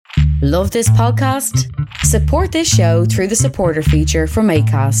Love this podcast? Support this show through the supporter feature from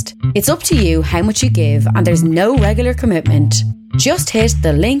Acast. It's up to you how much you give and there's no regular commitment. Just hit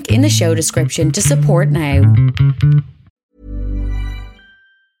the link in the show description to support now.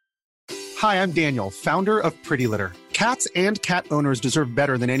 Hi, I'm Daniel, founder of Pretty Litter. Cats and cat owners deserve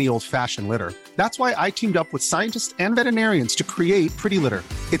better than any old-fashioned litter. That's why I teamed up with scientists and veterinarians to create Pretty Litter.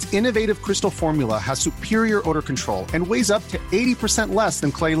 Its innovative crystal formula has superior odor control and weighs up to 80% less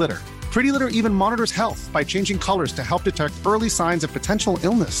than clay litter. Pretty Litter even monitors health by changing colors to help detect early signs of potential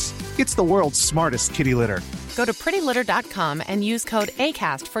illness. It's the world's smartest kitty litter. Go to prettylitter.com and use code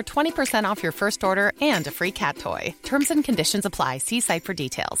ACAST for 20% off your first order and a free cat toy. Terms and conditions apply. See site for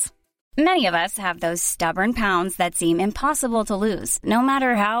details. Many of us have those stubborn pounds that seem impossible to lose, no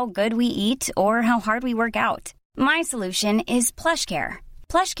matter how good we eat or how hard we work out. My solution is PlushCare.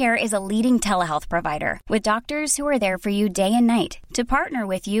 PlushCare is a leading telehealth provider with doctors who are there for you day and night to partner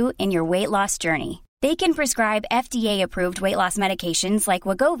with you in your weight loss journey. They can prescribe FDA-approved weight loss medications like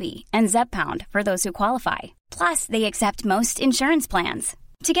Wegovy and Zepbound for those who qualify. Plus, they accept most insurance plans.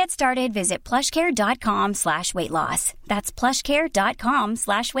 To get started, visit plushcare.com/weightloss. That's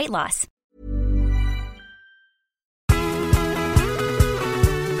plushcare.com/weightloss.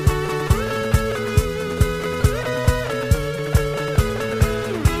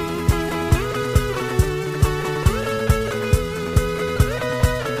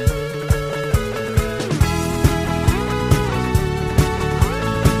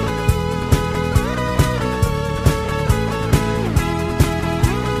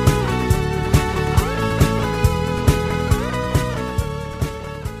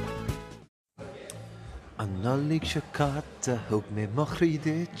 Nallig shakata hug me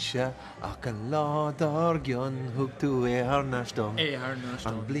machridicha akan ladar gyon hug tu harnashdom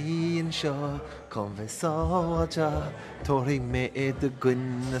an blin sha conversaja tori me ed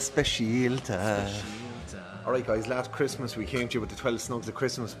gun specialta. Alright guys, last Christmas we came to you with the 12 Snugs of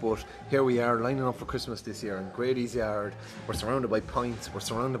Christmas, but here we are lining up for Christmas this year in Grady's yard. We're surrounded by pints, we're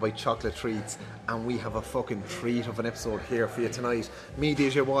surrounded by chocolate treats, and we have a fucking treat of an episode here for you tonight. Me,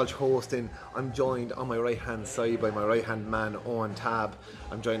 DJ Walsh, hosting. I'm joined on my right hand side by my right hand man Owen Tab.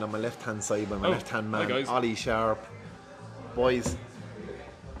 I'm joined on my left hand side by my left hand man Ollie Sharp. Boys,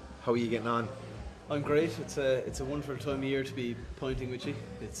 how are you getting on? I'm great. It's a wonderful time of year to be pointing with you.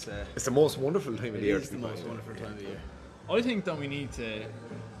 It's the most wonderful time of the year. It is the most wonderful time of the year. I think that we need to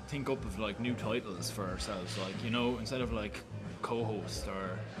think up of like new titles for ourselves, like, you know, instead of like co-host,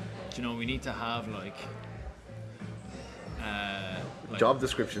 or, you know, we need to have like job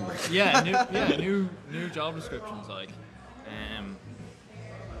description. new job descriptions, like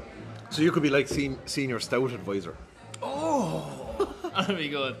so you could be like senior stout advisor. Oh, that'd be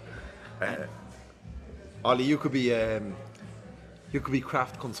good. Ollie, you could be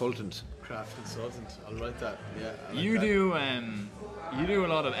craft consultant. Craft consultant. I'll write that. Yeah. You do a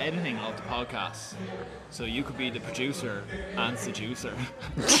lot of editing of the podcast, so you could be the producer and seducer.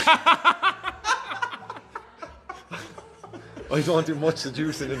 I don't do much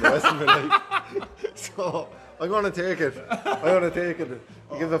seducing in the rest of my life, so I'm gonna take it.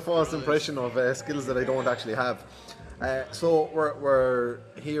 Give a false impression of skills that I don't actually have. So we're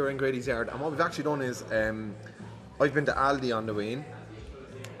here in Grady's yard, and what we've actually done is I've been to Aldi on the way in,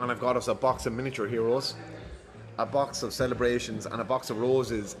 and I've got us a box of miniature heroes, a box of celebrations, and a box of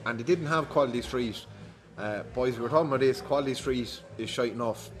roses, and they didn't have Quality Street. Boys, we were talking about this. Quality Street is shite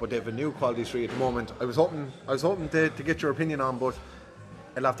enough, but they have a new Quality Street at the moment. I was hoping to get your opinion on, but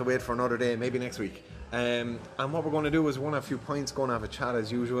I'll have to wait for another day, maybe next week. And what we're going to do is we're going to have a few pints, going to have a chat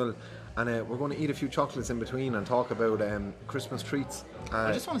as usual, and we're going to eat a few chocolates in between and talk about Christmas treats.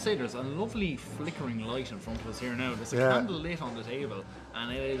 I just want to say there's a lovely flickering light in front of us here now. There's a candle lit on the table,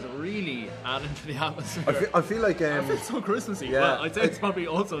 and it is really adding to the atmosphere. I feel like I feel so Christmassy. Yeah, well, I'd say it's probably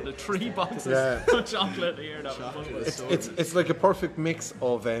also the 3 boxes of chocolate here. It's like a perfect mix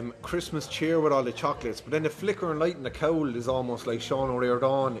of Christmas cheer with all the chocolates, but then the flickering light in the cowl is almost like Sean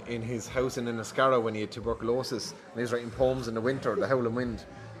O'Riordan in his house in Enniscarra when he had tuberculosis and he's writing poems in the winter, the howling wind.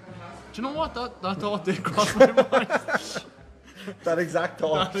 Do you know what? That thought did cross my mind. That exact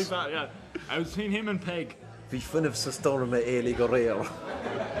thought. Yeah. I was between him and Peg. Bhí funnimh sa storm éalaí go réal.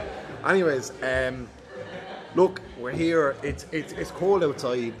 Anyways, look, we're here. It's cold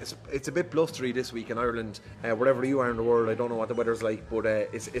outside. It's a bit blustery this week in Ireland. Wherever you are in the world, I don't know what the weather's like, but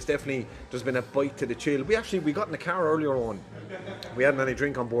it's definitely, there's been a bite to the chill. We got in the car earlier on. We hadn't any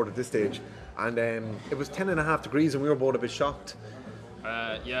drink on board at this stage, and it was 10.5 degrees, and we were both a bit shocked.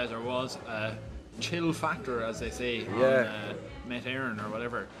 Yeah, there was a chill factor, as they say, on Met Éireann or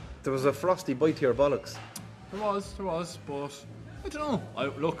whatever. There was a frosty bite to your bollocks. There was, but I don't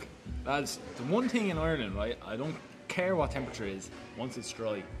know. Look, Lads, the one thing in Ireland, right? I don't care what temperature is once it's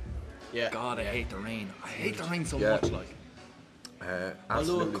dry. Yeah. God, I hate the rain. I hate the rain so Yeah. much. Like,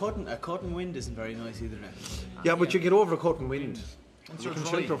 Although absolutely. a cutting wind isn't very nice either now. Yeah, but you get over a cutting wind. once You you're can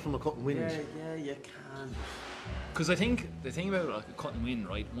dry. shelter from a cutting wind. Yeah, you can. Because I think the thing about like a cutting wind,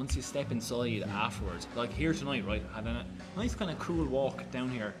 right? Once you step inside afterwards, like here tonight, right? Had a nice kind of cool walk down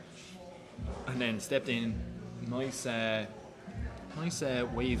here, and then stepped in. Nice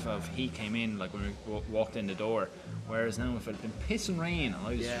wave of heat came in, like when we walked in the door. Whereas now, if it had been pissing rain and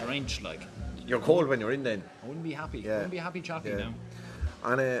I was drenched, like You're cold when you're in then. I wouldn't be happy. Yeah. I wouldn't be happy chapping Yeah. now.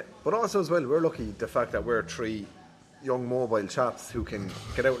 And but also as well, we're lucky the fact that we're three young mobile chaps who can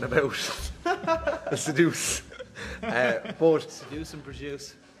get out and about and seduce. But Seduce and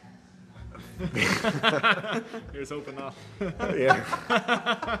produce. Here's hoping not. yeah,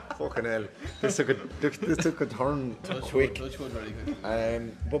 fucking hell, this took a turn quick. Touch wood very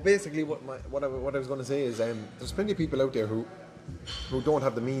good. But basically, what I was going to say is, there's plenty of people out there who don't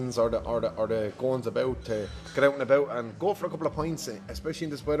have the means or the goings about to get out and about and go for a couple of pints, especially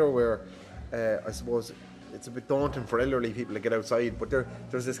in this weather where I suppose it's a bit daunting for elderly people to get outside. But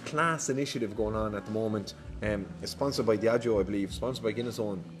there's this class initiative going on at the moment. It's sponsored by Diageo, I believe, sponsored by Guinness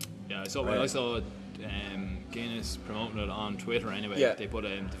Own. Yeah, I saw Guinness promoting it on Twitter anyway. Yeah. They put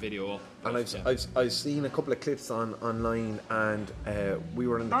the video up. And I've seen a couple of clips online, and we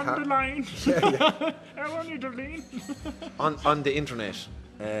were in the On the line. I want you to lean. on the internet.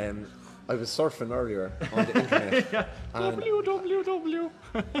 I was surfing earlier on the internet. and WWW.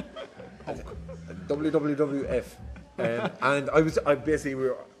 WWF. And I basically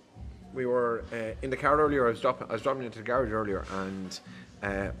we were in the car earlier. I was dropping into the garage earlier, and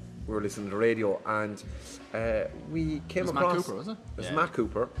we were listening to the radio, and we came It was Matt across. Cooper, was it? It was Yeah. Matt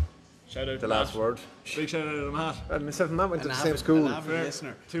Cooper. Shout out The to last Matt. word. Big shout out to Matt. And myself and Matt went to the same An school. avid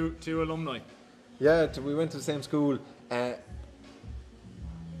listener. Two alumni. Yeah, we went to the same school.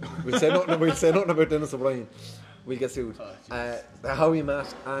 We'll say nothing about Dennis O'Brien. We'll get sued. How we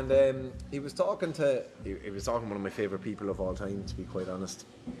met, and he was talking to one of my favourite people of all time, to be quite honest.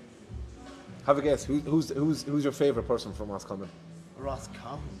 Have a guess. Who's your favourite person from Roscommon?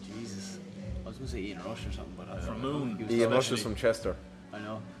 Roscommon, Jesus. I was going to say Ian Rush or something, but From Moon. he was Ian not Rush is actually- from Chester. I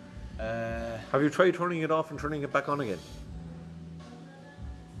know. Have you tried turning it off and turning it back on again?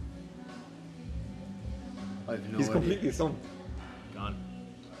 I've no He's idea. completely stumped. Gone.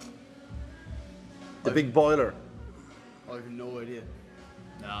 The big boiler. I've no idea.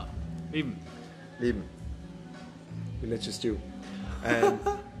 Nah. Leave him. Leave him. We let you stew.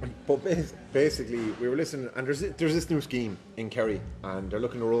 But basically, we were listening, and there's this new scheme in Kerry, and they're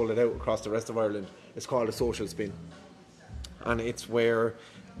looking to roll it out across the rest of Ireland. It's called a social spin, and it's where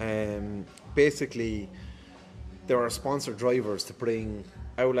basically there are sponsored drivers to bring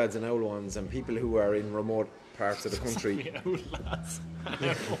owl lads and owl ones and people who are in remote parts of the country. Lads.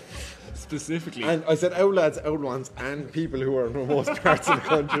 Specifically. And I said owl lads, owl ones, and people who are in remote parts of the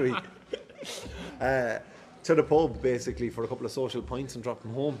country. To the pub, basically, for a couple of social pints and drop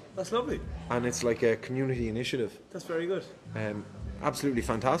them home. That's lovely. And it's like a community initiative. That's very good. Absolutely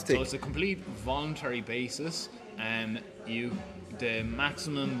fantastic. So it's a complete voluntary basis. The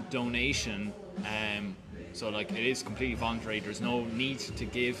maximum donation, so like it is completely voluntary. There's no need to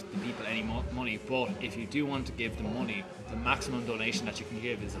give the people any money. But if you do want to give them money, the maximum donation that you can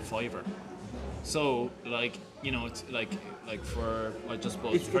give is £5. So like it's like for I just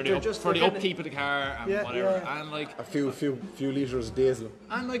suppose for the upkeep of the car and whatever, and like a few litres of diesel.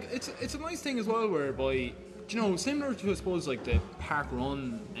 And like it's a nice thing as well, whereby similar to I suppose like the Park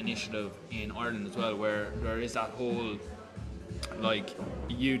Run initiative in Ireland as well, where there is that whole like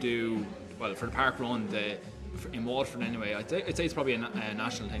you do well for the Park Run in Waterford anyway. I'd say it's probably a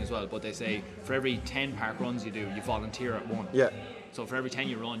national thing as well, but they say for every 10 park runs you do, you volunteer at one. Yeah. So for every 10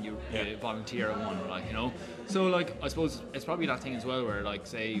 you run, you volunteer at one, So like I suppose it's probably that thing as well, where like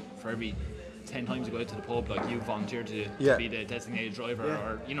say for every 10 times you go out to the pub, like you volunteer to be the designated driver,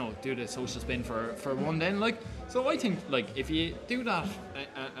 or do the social spin for one. Then like, so I think like if you do that,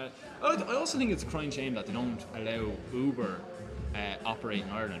 I also think it's a crying shame that they don't allow Uber operate in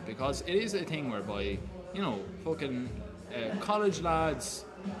Ireland, because it is a thing whereby fucking college lads,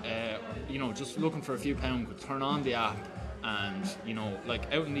 just looking for a few pounds could turn on the app. And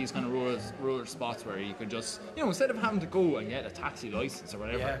like out in these kind of rural spots where you could just instead of having to go and get a taxi license or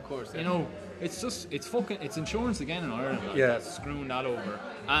whatever, Yeah, of course, it's insurance again in Ireland, like, Yeah. that's screwing that over.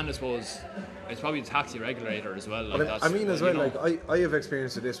 And I suppose it's probably the taxi regulator as well, like But that's, I mean, as well, like I have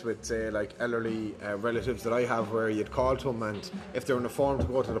experience of this with say like elderly relatives that I have, where you'd call to them, and if they're in a form to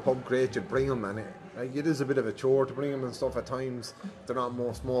go to the pub, great, you'd bring them, and Like, it is a bit of a chore to bring them and stuff at times. They're not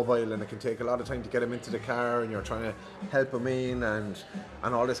most mobile, and it can take a lot of time to get them into the car, and you're trying to help them in and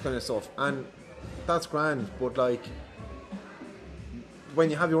all this kind of stuff. And that's grand, but like, when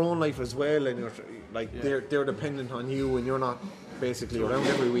you have your own life as well, and you're like, they're dependent on you, and you're not basically around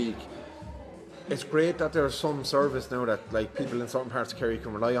every week. It's great that there's some service now that like people in certain parts of Kerry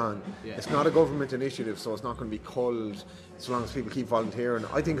can rely on. Yeah. It's not a government initiative, so it's not going to be culled so long as people keep volunteering.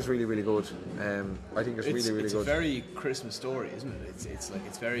 I think it's really, really good. I think it's really, really good. It's a very Christmas story, isn't it?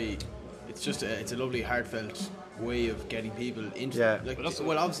 It's a lovely, heartfelt way of getting people into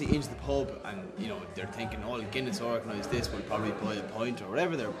obviously into the pub, and you know, they're thinking, oh, Guinness organised this, we'll probably buy a pint or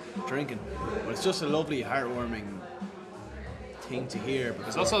whatever they're drinking, but it's just a lovely, heartwarming thing to hear.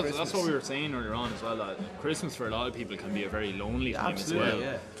 That's what we were saying earlier on as well, that Christmas for a lot of people can be a very lonely time as well.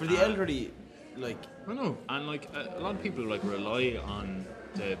 Yeah. For the elderly, like, I know, and like a lot of people like rely on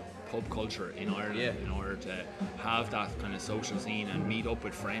the pub culture in Ireland in order to have that kind of social scene and meet up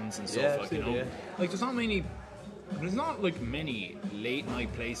with friends and stuff. Like, you know, like there's not like many late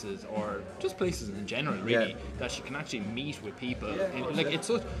night places, or just places in general really, that you can actually meet with people. It's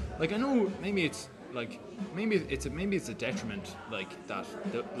such, like, I know maybe it's like maybe it's a detriment, like that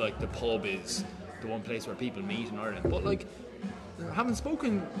the pub is the one place where people meet in Ireland, but like having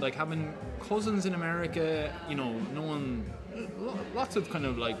cousins in America, you know, knowing lots of kind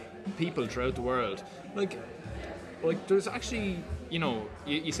of like people throughout the world, like there's actually, you know,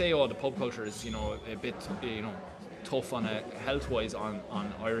 you say, oh, the pub culture is, you know, a bit, you know, tough on a health wise on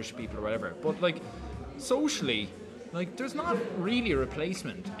Irish people or whatever, but like socially, like there's not really a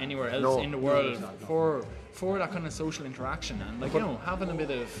replacement anywhere else in the world for that kind of social interaction, and like, you know, having a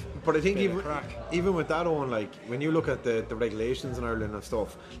bit of. But I think even with that on, like when you look at the regulations in Ireland and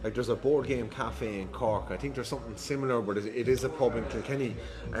stuff, like there's a board game cafe in Cork. I think there's something similar, but it is a pub in Kilkenny.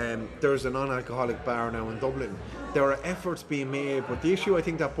 There's a non-alcoholic bar now in Dublin. There are efforts being made, but the issue I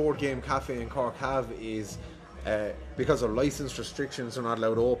think that board game cafe in Cork have is, because of licence restrictions, they're not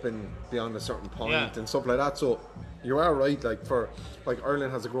allowed to open beyond a certain point and stuff like that. So you are right, like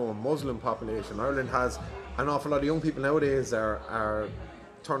Ireland has a growing Muslim population. Ireland has an awful lot of young people nowadays are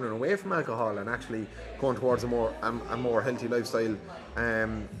turning away from alcohol and actually going towards a more healthy lifestyle.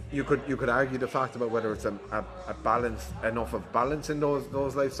 You could argue the fact about whether it's a balance, enough of balance in those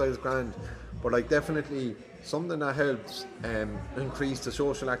lifestyles, grand, but like definitely something that helps increase the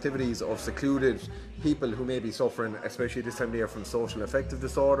social activities of secluded people who may be suffering, especially this time of year, from social affective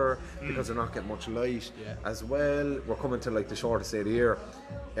disorder, because they're not getting much light as well. We're coming to like the shortest day of the year.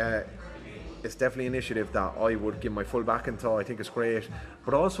 It's definitely an initiative that I would give my full back into. I think it's great,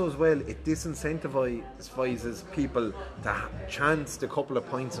 but also as well, it disincentivizes people to chance the couple of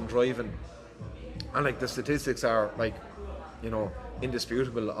pints and driving, and like the statistics are like, you know,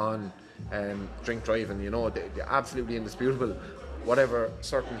 indisputable on drink driving. You know, they're absolutely indisputable, whatever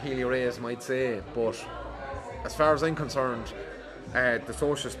certain Healy Rays might say. But as far as I'm concerned, the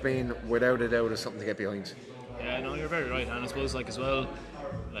social spin, without a doubt, is something to get behind. Yeah, no, you're very right, and I suppose like as well,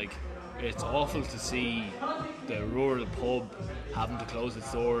 like, it's awful to see the rural pub having to close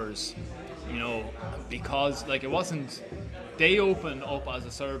its doors, you know, because like they opened up as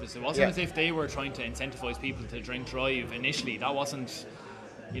a service. It wasn't as if they were trying to incentivize people to drink drive initially. That wasn't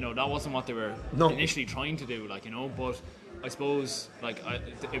what they were initially trying to do, like, you know. But I suppose like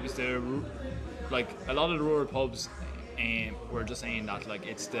it was like a lot of the rural pubs were just saying that like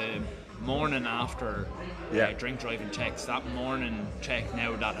it's the morning after drink driving checks, that morning check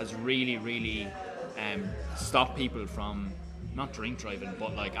now, that has really stopped people from not drink driving,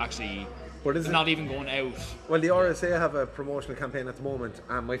 but like actually not even going out. Well, the RSA have a promotional campaign at the moment,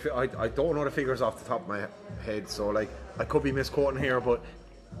 and I don't know the figures off the top of my head, so like I could be misquoting here, but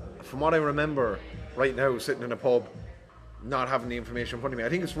from what I remember right now, sitting in a pub, not having the information in front of me, I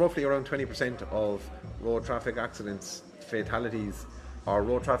think it's roughly around 20% of road traffic accidents, fatalities, or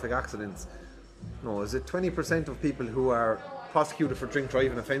road traffic accidents. No, is it 20% of people who are prosecuted for drink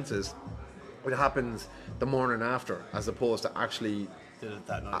driving offences, it happens the morning after, as opposed to actually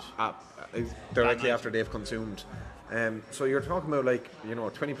that night, directly after they've consumed. So you're talking about, like, you know,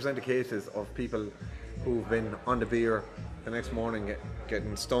 20% of cases of people who've been on the beer the next morning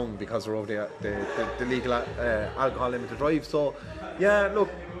getting stung because they're over the legal alcohol limit to drive. So yeah, look,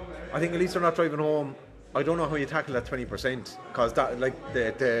 I think at least they're not driving home. I don't know how you tackle that 20%, because that, like,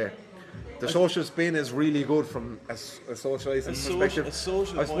 the social spin is really good from a socialising perspective. I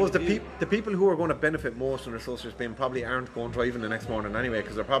suppose the people who are going to benefit most from the social spin probably aren't going driving the next morning anyway,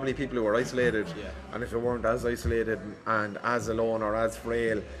 because they're probably people who are isolated, and if they weren't as isolated and as alone or as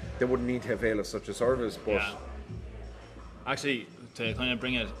frail, they wouldn't need to avail of such a service. But actually, to kind of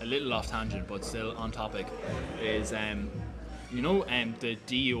bring it a little off tangent, but still on topic, is the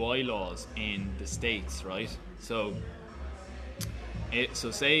DUI laws in the States, right? So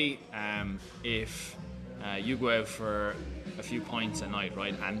say if you go out for a few pints a night,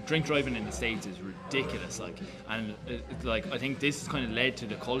 right? And drink driving in the States is ridiculous, I think this has kind of led to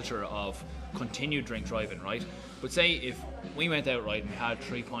the culture of continued drink driving, right? But say if we went out, right, and we had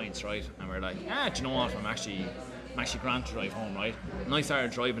 3 pints, right, and we're like, do you know what? I'm actually grand to drive home, right? And I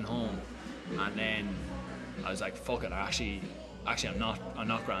started driving home, and then I was like, fuck it, actually I'm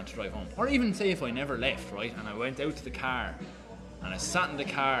not grand to drive home. Or even say if I never left, right, and I went out to the car, and I sat in the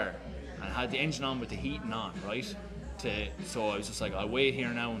car and had the engine on with the heating on, right? So I was just like, I'll wait here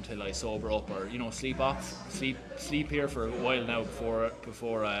now until I sober up, or sleep here for a while now before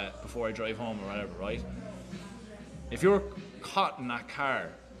I drive home or whatever, right? If you're caught in that car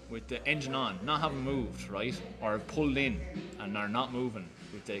with the engine on, not having moved, right, or pulled in and are not moving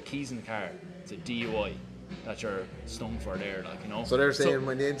with the keys in the car, it's a DUI that you're stung for there, So they're saying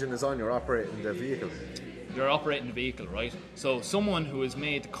when the engine is on, you're operating the vehicle. You're operating the vehicle, right? So someone who has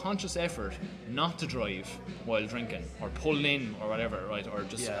made the conscious effort not to drive while drinking, or pull in or whatever, right, or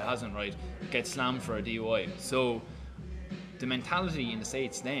just hasn't, right, gets slammed for a DUI. So the mentality in the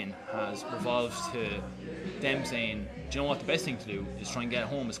States then has revolved to them saying, do you know what, the best thing to do is try and get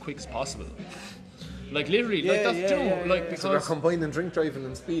home as quick as possible. Like literally, because so they're combining drink driving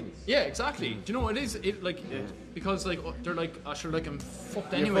and speeding. Yeah, exactly. Do you know what it is? Because they're like, sure, I'm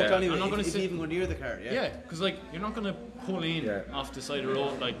fucked anyway. I'm not going to even go near the car. Yeah, because you're not going to pull in off the side of the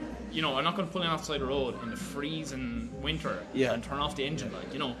road. I'm not going to pull in off the side of the road in the freezing winter and turn off the engine.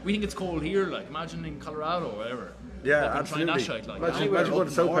 We think it's cold here. Imagine in Colorado or whatever. Yeah, absolutely. That shite, imagine going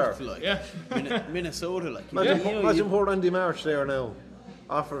to South Park. Minnesota, Imagine poor Andy March there now.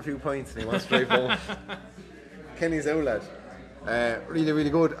 Off for a few pints and he wants to drive home. Kenny's out, lad. Really, really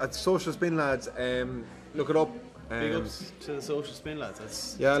good. At Social Spin, lads, look it up. Big ups to the Social Spin,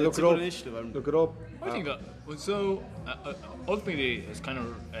 lads. Look it up. Look it up. I think ultimately it's kind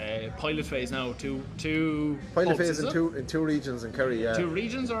of pilot phase now. Two pilot phase in two regions in Kerry. Yeah. 2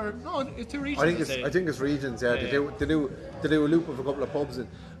 regions or no? It's 2 regions. I think it's regions. Yeah, they do a loop of a couple of pubs and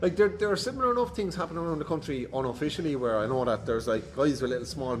there are similar enough things happening around the country unofficially, where I know that there's guys with little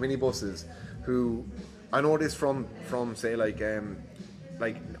small minibuses who I know this from say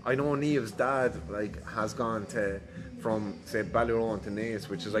I know Niamh's dad has gone from say Ballyroan to Naas,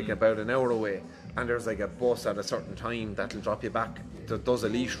 which is about an hour away, and there's a bus at a certain time that'll drop you back, that does a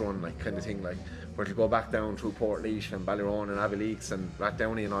leash run kind of thing, where it'll go back down through Port Leash and Ballyroan and Avileaks and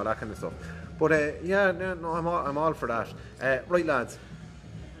Rathdowney and all that kind of stuff. But I'm all for that. Right, lads,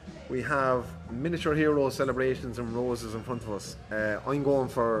 we have Miniature Heroes celebrations and roses in front of us. I'm going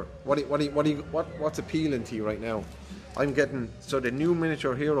for what's appealing to you right now? I'm getting the new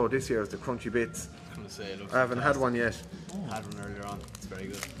Miniature Hero this year is the Crunchy Bits. I haven't had one yet. I had one earlier on. It's very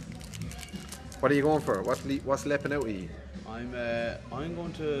good. What are you going for? What's leaping out at you? I'm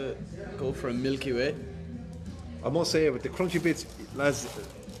going to go for a Milky Way. I must say, with the Crunchy Bits, lads,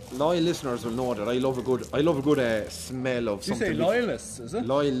 loyal listeners will know that I love a good smell of something. You say loyalists, is it?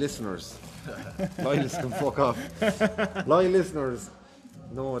 Loyal listeners. Loyalists can fuck off. Loyal listeners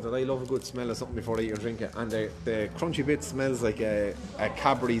know that I love a good smell of something before I eat or drink it, and the Crunchy Bit smells like a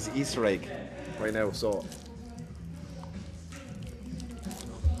Cadbury's Easter egg right now. So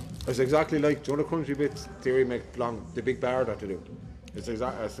it's exactly like, do you know the Crunchy Bits Thierry make the big bar that they do?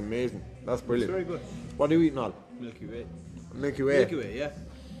 It's amazing. That's brilliant. It's very good. What are you eating all? Milky Way. Milky Way. Milky Way, yeah.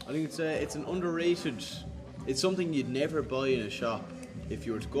 I think it's an underrated. It's something you'd never buy in a shop. If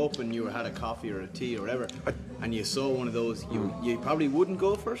you were to go up and you had a coffee or a tea or whatever, and you saw one of those, you probably wouldn't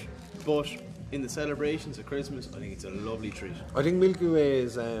go for it. But in the celebrations of Christmas, I think it's a lovely treat. I think Milky Way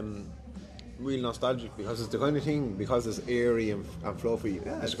is real nostalgic because it's the kind of thing, because it's airy and fluffy.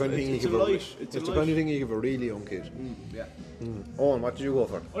 Yeah, it's the kind of thing you give a really young kid. Owen, what did you go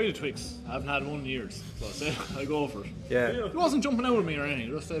for? I did Twix. I haven't had one in years, so I said I go for it. Yeah. It wasn't jumping out at me or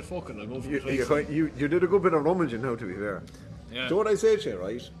anything. I just said fuck it, I go for Twix. You did a good bit of rummaging now, to be fair. Yeah. So what I say to you,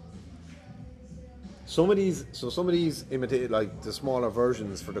 right? Some of these imitate the smaller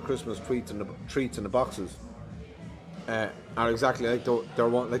versions for the Christmas treats in the boxes. Are exactly like the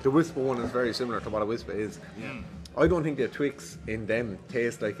one, the Whisper one is very similar to what a Whisper is. Yeah. I don't think the Twix in them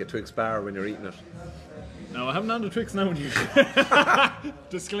taste like a Twix bar when you're eating it. No, I haven't had the Twix now.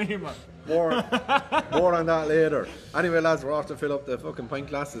 Disclaimer. More on that later. Anyway, lads, we're off to fill up the fucking pint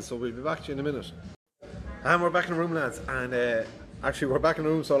glasses, so we'll be back to you in a minute. And we're back in the room, lads. And actually, we're back in the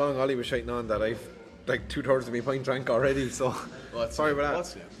room so long, Ollie was shouting on that I've 2/3 of my pint drank already. So sorry about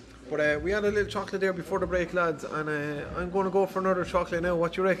that. But we had a little chocolate there before the break, lads, and I'm going to go for another chocolate now.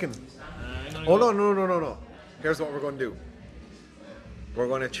 What do you reckon? No. Here's what we're going to do. We're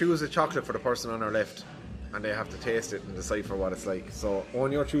going to choose a chocolate for the person on our left, and they have to taste it and decipher what it's like. So,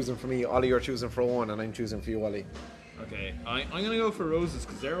 Owen, you're choosing for me, Ollie, you're choosing for Owen, and I'm choosing for you, Ollie. Okay, I'm going to go for roses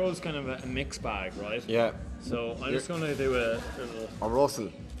because they're always kind of a mixed bag, right? Yeah. So I'm just going to do a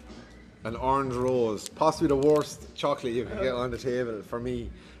Russell. An orange rose. Possibly the worst chocolate you can get on the table for me.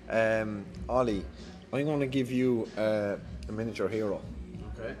 Ollie, I'm going to give you a miniature hero.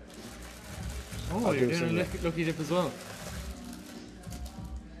 Okay. Oh, you're doing a lucky dip as well.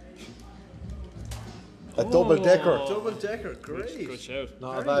 A double decker. Double decker, great. Good shout.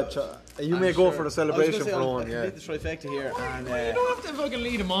 Not a bad You may go for the celebration for one, yeah. The trifecta here. And, you don't have to fucking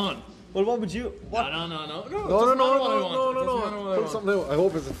lead him on. Well, what would you? What? No. No. Put something out. I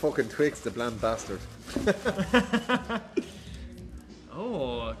hope it's a fucking Twix, the bland bastard.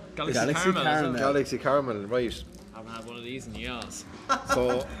 Oh, Galaxy Caramel. Galaxy Caramel, right. I haven't had one of these in years.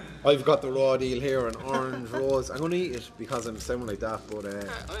 So, I've got the raw deal here, an orange rose. I'm going to eat it because I'm sounding like that, but... I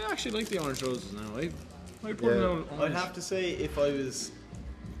actually like the orange roses now. I put it out I'd have to say, if I was...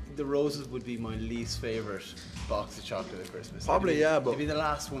 The roses would be my least favourite box of chocolate at Christmas. Probably, but... It'd be the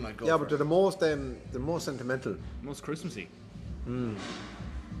last one I'd go for. Yeah, but they're the most sentimental. Most Christmassy.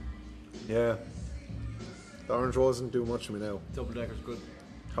 Yeah. The orange rose doesn't do much for me now. Double decker's good.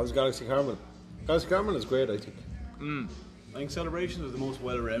 How's Galaxy Caramel? Galaxy Caramel is great, I think. I think Celebrations are the most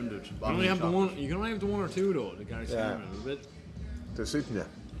well-rounded. You can only have the one. You can only have the one or two though. The Galaxy Caramel a bit. They're suiting you.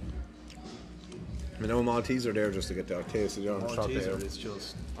 I know Maltese are there just to get their taste of the orange chocolate. It's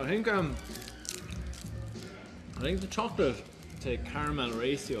just. I think the chocolate to caramel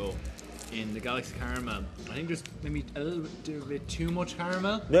ratio in the Galaxy Caramel, I think there's maybe a little bit too much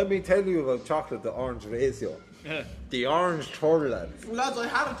caramel. Let me tell you about chocolate, the orange ratio. Yeah. The orange turtle, lads. Lads, I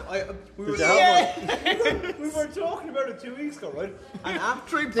haven't. We were talking about it 2 weeks ago, right? And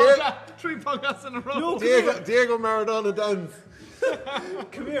after three podcasts in a row. No, Diego Maradona dance.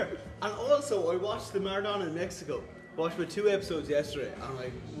 Come here. And also, I watched the Maradona in Mexico. Watched about 2 episodes yesterday, and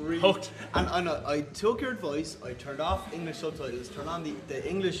I really hooked. And I took your advice. I turned off English subtitles. Turned on the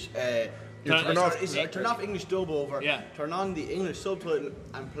English. Turned off English dub over. Yeah. Turned on the English subtitle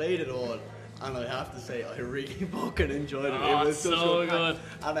and played it all. And I have to say, I really fucking enjoyed it. It was so good.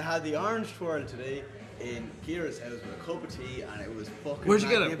 And I had the orange twirl today in Kira's house with a cup of tea, and it was fucking. Where'd you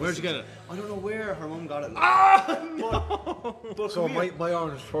get it? I don't know where her mum got it. But so my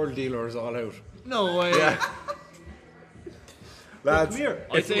orange twirl dealer is all out. No way. Yeah. Lads, come here.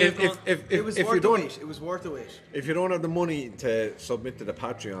 It was worth the wait. If you don't have the money to submit to the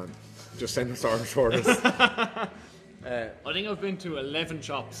Patreon, just send us orange twirls. I think I've been to 11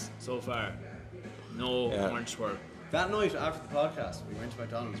 shops so far. No orange twirl. That night after the podcast, we went to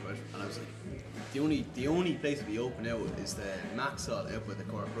McDonald's, right? And I was like, the only place to be open out is the Maxwell out by the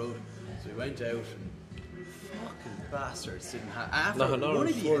Cork Road. So we went out and fucking bastards didn't have. After one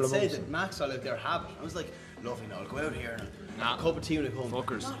of you had said that Maxwell out there have it, I was like, lovely, now I'll go out here and have a cup of tea when I come.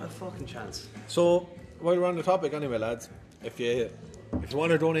 Fuckers. Not a fucking chance. So while we're on the topic, anyway, lads, if you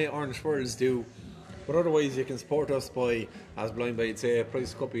want to donate orange twirls, do. But otherwise, you can support us by, as Blind Bite say, a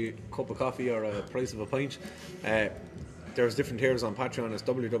price of cup of coffee or a price of a pint. There's different tiers on Patreon. It's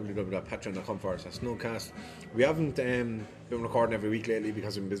www.patreon.com/Snowcast. We haven't been recording every week lately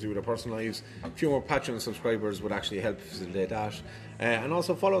because we've been busy with our personal lives. A few more Patreon subscribers would actually help facilitate that. And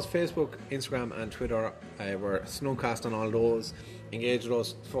also follow us Facebook, Instagram and Twitter. We're Snowcast on all those. Engage with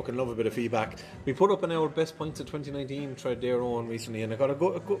us. Fucking love a bit of feedback. We put up our best points of 2019, tried their own recently, and I got a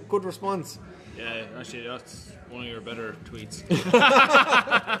good response. Yeah, actually, that's one of your better tweets.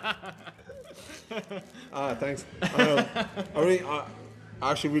 Thanks. I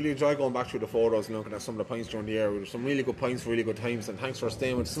actually really enjoy going back through the photos and looking at some of the points during the year. There were some really good points for really good times, and thanks for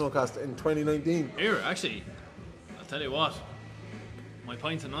staying with Snowcast in 2019. Here, actually, I'll tell you what, my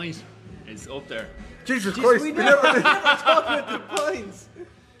pint tonight is up there. Jesus Christ, we never talk about the points.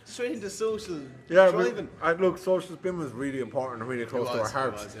 Straight into social driving. Look, social spin was really important and really close to our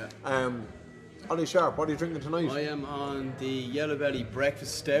hearts. Ollie Sharp, what are you drinking tonight? I am on the Yellow Belly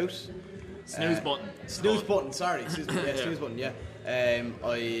Breakfast Stout. Snooze button. Snooze button, sorry. Snooze button, yeah.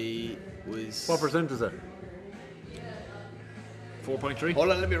 I was... What percent is it? 4.3.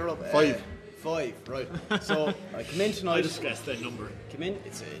 Hold on, let me roll up. 5. 5, right. So I come in tonight. I just guessed that number. Come in,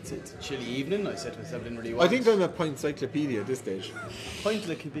 it's a chilly evening. I said to myself, I didn't really want. I think I'm a pint encyclopedia at this stage.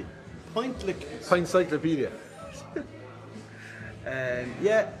 Encyclopedia.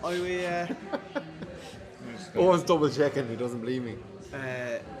 Yeah, I Owen's double checking, he doesn't believe me.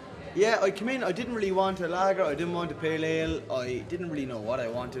 Yeah, I came in, I didn't really want a lager, I didn't want a pale ale, I didn't really know what I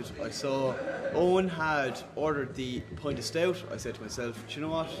wanted. I saw Owen had ordered the pint of stout. I said to myself, do you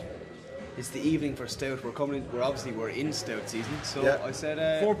know what? It's the evening for stout. We're in stout season, so I said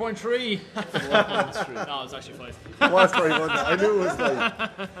 4.3. 4.3. No, it's actually 5. What's very good? I knew it was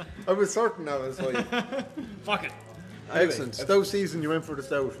 5. I was certain that was 5. Fuck it. Excellent. Stout season, you went for the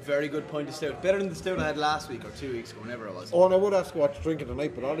stout. Very good pint of stout. Better than the stout I had last week or 2 weeks ago, whenever it was. Oh, and I would ask what to drink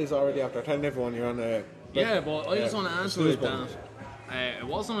tonight, but Ollie's already after telling everyone you're on a... Yeah, but I just want to answer it that it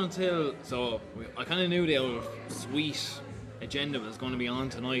wasn't until... So, I kind of knew the old sweet agenda was going to be on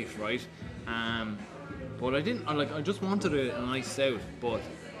tonight, right? But I didn't... I just wanted a nice stout, but...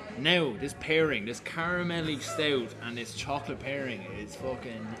 Now, this pairing, this caramelly stout and this chocolate pairing is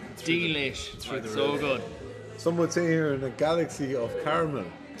fucking delish. It's so good. Some would say you're in a galaxy of caramel.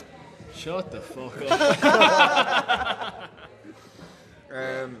 Shut the fuck up.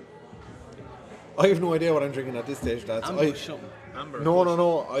 I have no idea what I'm drinking at this stage, lads. Amber.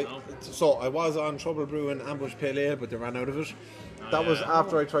 No. So I was on Trouble Brewing Ambush Pale Ale, but they ran out of it. That was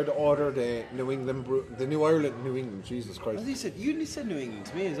after I tried to order the New England the New Ireland New England. Jesus Christ! You only said New England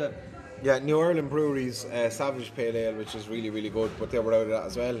to me, is that? Yeah, New Ireland Brewery's Savage Pale Ale, which is really, really good, but they were out of that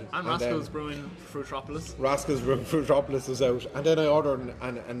as well. And Rascals Brewing Fruitropolis. Rascals Brewing Fruitropolis is out. And then I ordered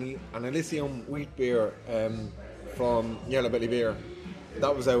an Elysium wheat beer from Yellow Belly Beer.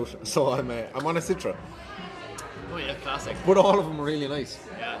 That was out, so I'm on a Citra. Oh yeah, classic. But all of them are really nice.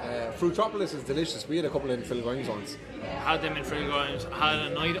 Yeah. Fruitropolis is delicious. We had a couple in Phil Grimes once. Had them in Phil Grimes. Had a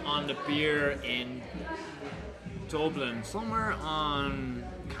night on the beer in Dublin, somewhere on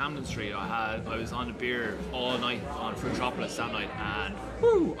Camden Street. I was on the beer all night on Fruitropolis that night, and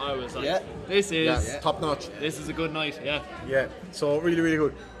whoo, I was like, this is top notch. This is a good night. Yeah. So really, really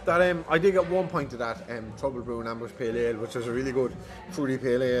good. That I did get 1 point of that Trouble Brewing Ambush Pale Ale, which was a really good fruity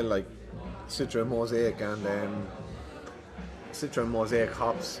pale ale, like Citra Mosaic and Citra and Mosaic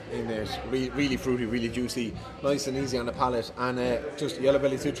hops in it. Really fruity, really juicy, nice and easy on the palate, and just Yellow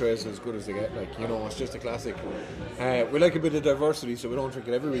Belly Citra is as good as they get. It's just a classic. We like a bit of diversity, so we don't drink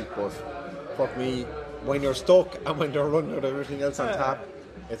it every week, but fuck me, when you're stuck and when they're running out of everything else on tap,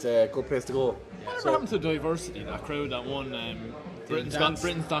 it's a good place to go. Whatever happened to diversity? That crowd that won Britain's Got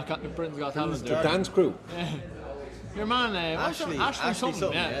Talent. The dance crew. Your man, Ashley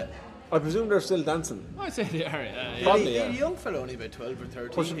something. Yeah. I presume they're still dancing. I'd say they are. Probably, a young fellow, only about 12 or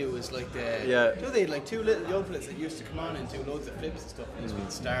 13, who was like the... Yeah. They had like two little young fellas that used to come on and do loads of flips and stuff, and used to be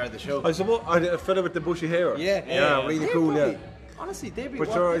the star of the show. I suppose a fella with the bushy hair. Yeah, really cool. Probably, honestly, they'd be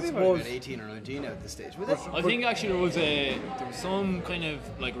about 18 or 19 at this stage. I think actually there was some kind of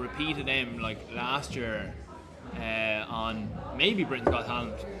like repeat of them like last year on maybe Britain's Got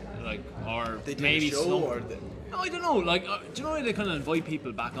Talent, or they did maybe a show some. or I don't know. Do you know they kind of invite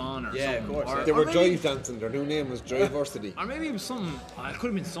people back on or something? Yeah, of course. They were Jive dancing. Their new name was Jiveversity. Or maybe it was something. It could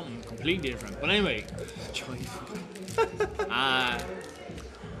have been something completely different. But anyway, Jive.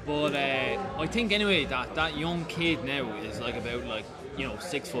 But I think anyway that young kid now is about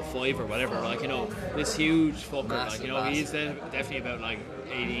 6'5" or whatever. This huge fucker. Massive, he's definitely about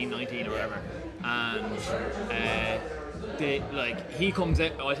 18, 19 or whatever. And he comes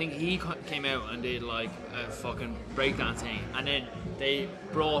out. I think he came out and did a fucking breakdancing, and then they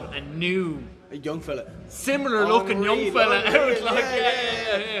brought a young fella, similar looking young fella out.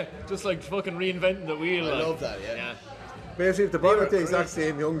 Just fucking reinventing the wheel. I love that. Yeah. Basically, if the brought the exact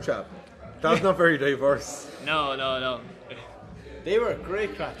same young chap, that's not very diverse. No. They were a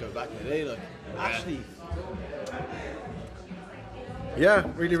great crack though back in the day. Actually. Yeah,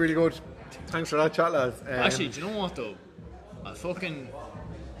 really, really good. Thanks for that chat, lads. Actually, do you know what though? I fucking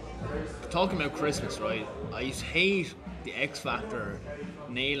talking about Christmas, right? I used to hate the X Factor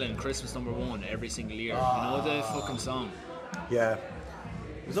nailing Christmas #1 every single year. You know the fucking song? Yeah.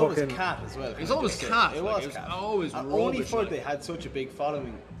 It was always Cat as well. It was always Cat. It was Cat. Always rubbish. Only for they had such a big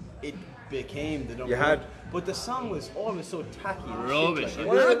following, it became the number one. But the song was always so tacky. Rubbish. And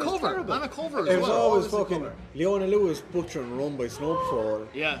a cover as well. It was always fucking Leona Lewis Butcher and Run by Snow Patrol.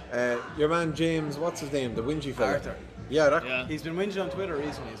 Yeah. Your man James, what's his name? The whingy fella. Arthur. Yeah, he's been whinging on Twitter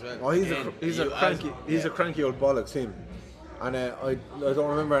recently as well. Oh, he's a cranky old bollocks, him. And I don't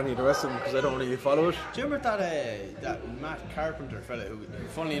remember any of the rest of them because I don't really follow it. Do you remember that Matt Carpenter fella who,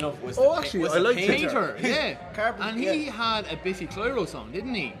 funnily enough, was I like painter? Yeah. Carpenter, and he had a Biffy Clyro song,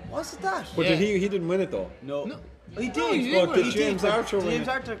 didn't he? Was it that? But he didn't win it though. No. He did. No, he did win. James Arthur win. James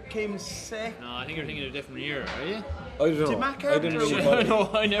Arthur came second. No, I think you're thinking of a different year, are you? I don't know. Did Matt Carpenter I didn't really win? follow.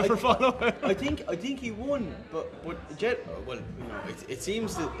 No, I never follow it. I think he won, but it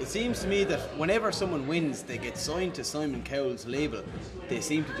seems to me that whenever someone wins, they get signed to Simon Cowell's label. They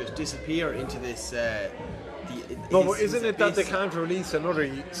seem to just disappear into this. But isn't it that they can't release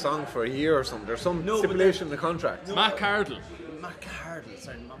another song for a year or something? There's some stipulation in the contract. Matt Cardle.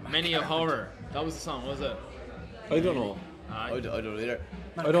 Sorry, not Matt Many of Horror. That was the song, was it? I don't know. I don't either.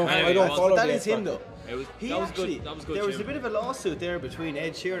 I don't follow That the is him X though. That was good. There was a bit of a lawsuit there between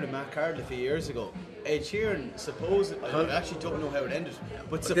Ed Sheeran and Matt Cardle a few years ago. Ed Sheeran I actually don't know how it ended,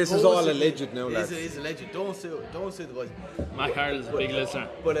 but this is all alleged now, lads. It is alleged. Don't sue the boys. Matt Cardle's a big listener.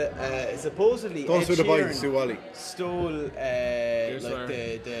 But supposedly Don't Ed sue the boys, Sheeran sue Wally. stole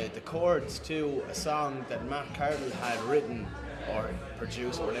the chords to a song that Matt Cardle had written or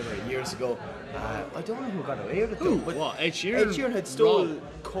produced or whatever years ago. I don't know who got away with it though. But what, Ed Sheeran? Ed Sheeran had stole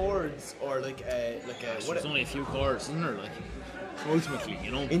chords or There's only a few chords, isn't there? Like, ultimately,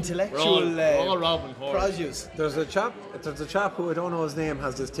 you know, intellectual we're all robbing chords. produce. There's a chap who I don't know his name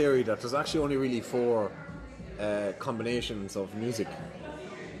has this theory that there's actually only really 4 combinations of music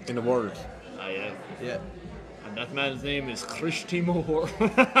in the world. Yeah. And that man's name is Christy Moore.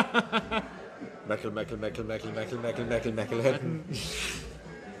 Meckle.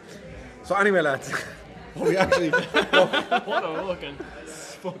 So anyway, lads, we actually What a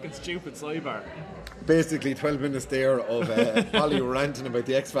fucking stupid sidebar. basically 12 minutes there of Ollie ranting about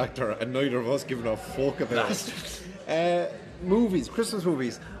the X Factor and neither of us giving a fuck about it. Movies, Christmas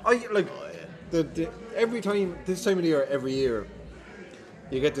movies. Every time, this time of the year, every year,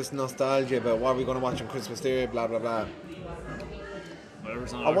 you get this nostalgia about what are we going to watch on Christmas Day, blah blah blah.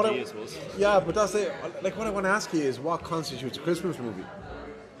 Whatever's on RT, I suppose. Yeah, but that's it. Like, what I want to ask you is, what constitutes a Christmas movie?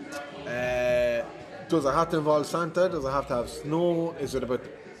 Does it have to involve Santa? Does it have to have snow? Is it about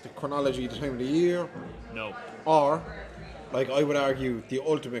the chronology, the time of the year? No. Or, like, I would argue, the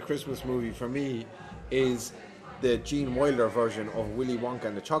ultimate Christmas movie for me is the Gene Wilder version of Willy Wonka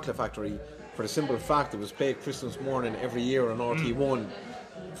and the Chocolate Factory, for the simple fact it was played Christmas morning every year on RT1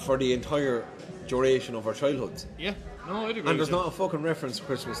 for the entire duration of our childhoods. Yeah. No, I'd agree. And there's not a fucking reference to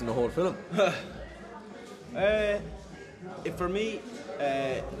Christmas in the whole film. For me,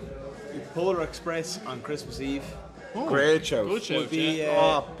 Polar Express on Christmas Eve. Great show. Good show. Would be,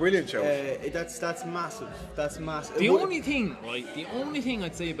 brilliant show. That's massive. That's massive. The only thing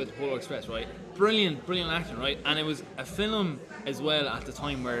I'd say about the Polar Express, right? Brilliant acting, right? And it was a film as well at the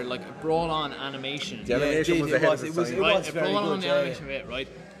time where, like, it brought on animation. The animation was ahead of its time. It brought on the animation bit, right?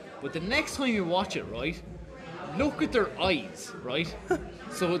 But the next time you watch it, right, look at their eyes, right?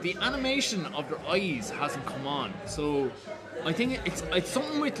 So the animation of their eyes hasn't come on. So I think it's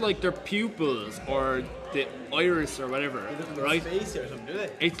something with, like, their pupils or the iris or whatever, right? Face or something, do they?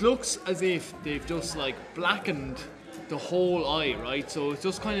 It looks as if they've just, like, blackened the whole eye, right? So it's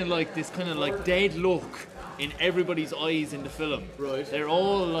just kind of like this kind of like dead look in everybody's eyes in the film. Right. They're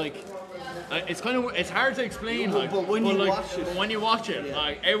all like, it's hard to explain, like, but when you watch it,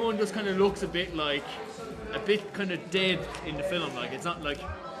 like, everyone just kind of looks a bit kind of dead in the film. Like, it's not like.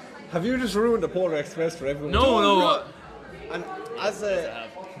 Have you just ruined the Polar Express for everyone? No. And as a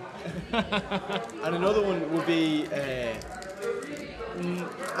and another one would be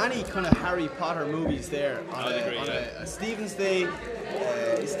any kind of Harry Potter movies there on a Stephen's Day.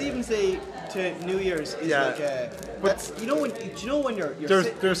 Stephen's Day to New Year's is but you know when you're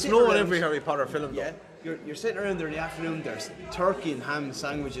there's snow in every Harry Potter film. Yeah. You're sitting around there in the afternoon, there's turkey and ham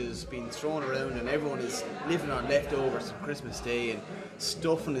sandwiches being thrown around and everyone is living on leftovers from Christmas Day and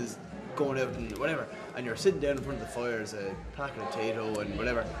stuffing is going out and whatever, and you're sitting down in front of the fire as a packet of potato and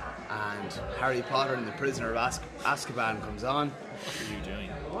whatever, and Harry Potter and the Prisoner of Azkaban comes on.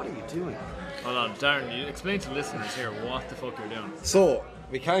 What are you doing? Hold on, Darren, you explain to listeners here what the fuck you're doing. So,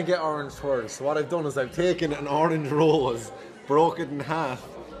 we can't get orange twirls, so what I've done is I've taken an orange rose, broke it in half,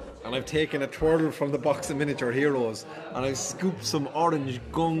 and I've taken a twirl from the box of miniature heroes and I've scooped some orange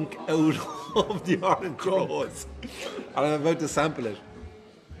gunk out of the orange rose and I'm about to sample it.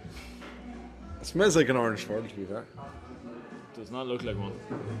 It smells like an orange twirl, to be fair. Does not look like one.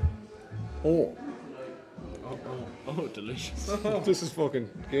 Oh, delicious. this is fucking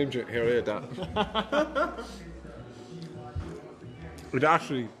game changer. Here, I ate that. It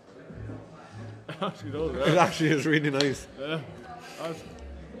actually does, it actually is really nice.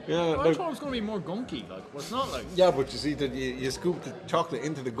 I thought it was going to be more gunky, like, but it's not like. Yeah, but you see that you scoop the chocolate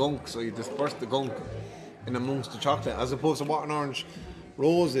into the gunk, so you disperse the gunk in amongst the chocolate, as opposed to what an orange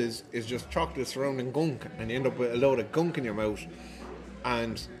rose is just chocolate surrounding gunk, and you end up with a load of gunk in your mouth.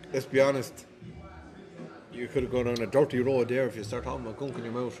 And let's be honest, you could have gone on a dirty road there if you start talking about gunk in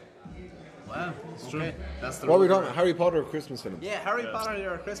your mouth. Wow, it's okay. true. That's the what are we talking about? Harry Potter Christmas films? Yeah, Harry Potter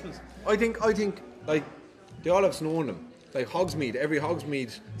there at Christmas. I think like they all have snow in them. Like Hogsmeade, every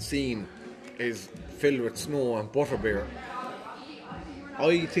Hogsmeade scene is filled with snow and butterbeer.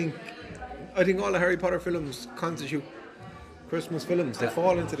 I think all the Harry Potter films constitute Christmas films. They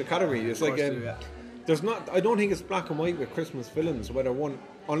fall into the category. It's like there's not. I don't think it's black and white with Christmas films. Whether one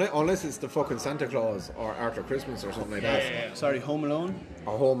unless it's the fucking Santa Claus or After Christmas or something like that. Yeah. Sorry, Home Alone.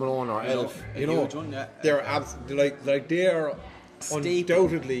 Or Home Alone or Elf. You know, they're like they are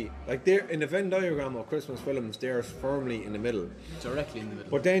undoubtedly like they're in the Venn diagram of Christmas films. They're firmly in the middle. Directly in the middle.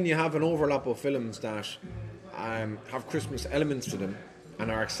 But then you have an overlap of films that have Christmas elements to them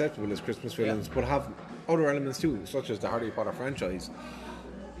and are acceptable as Christmas films, but have other elements too, such as the Harry Potter franchise.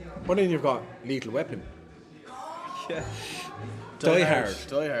 But then you've got Lethal Weapon. Yeah. Die Hard.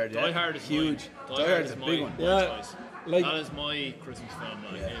 Die Hard is huge. Die Hard is a big one. Choice. Like, that is my Christmas film.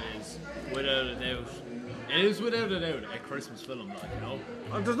 Like, it is without a doubt. It is without a doubt a Christmas film. Like, you know.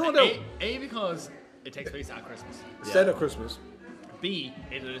 There's no doubt. A because it takes place at Christmas. Instead of Christmas. B,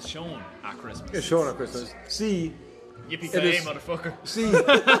 it is shown at Christmas. It's shown at Christmas. C, yippee-ki-yay, motherfucker. C,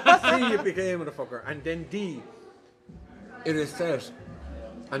 yippee-ki-yay, motherfucker. And then D, it is set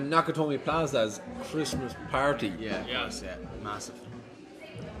at Nakatomi Plaza's Christmas party. Yeah, yes, yeah, massive.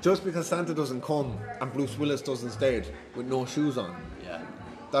 Just because Santa doesn't come and Bruce Willis doesn't stage with no shoes on,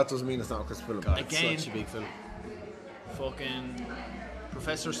 that doesn't mean it's not a Christmas film. God, again, such a big film. Fucking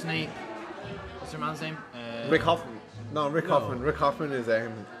Professor Snape. What's your man's name? Rick Hoffman. No, Rick Hoffman. Rick Hoffman is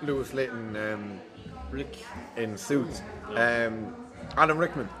Lewis Layton. Rick in Suits. Alan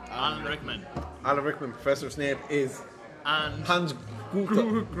Rickman. Alan Rickman. Professor Snape is and Hans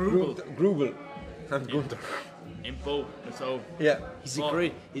Grubel. Hans Gunther. In both. So yeah,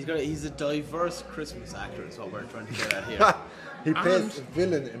 he's a diverse Christmas actor. Is what we're trying to get at here. He plays a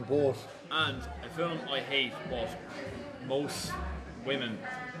villain in both. And a film I hate, but most women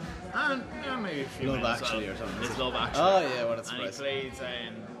and maybe a few Love Actually or something. It's Love Actually. Oh yeah, what a surprise!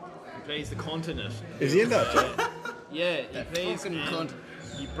 And he plays the cunt in it. Is he in that? Yeah, he plays cunt.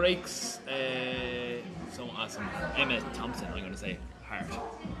 He breaks some Emma Thompson. I'm going to say heart.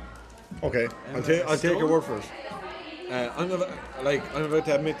 Okay, I'll take your word for it. I'm about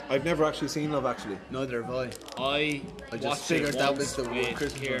to admit I've never actually seen Love Actually. Neither have I. I just figured that was the with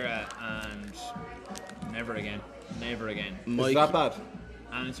Christmas Kira and never again. Is that bad?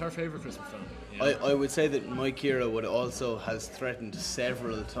 And it's her favourite Christmas film. Yeah. I would say that my Kira would also has threatened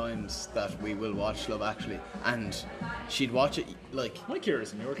several times that we will watch Love Actually, and she'd watch it like. My Kira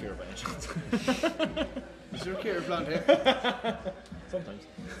isn't your Kira by any chance. Is your Kira blonde hair? Sometimes.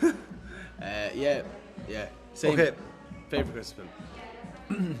 Yeah. Same. Okay. Favourite Christmas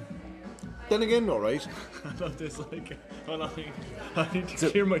film. Then again, all right. I love this. Like, I need to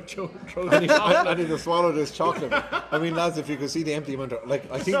clear my throat. I need to swallow this chocolate. I mean, lads, if you could see the empty amount of,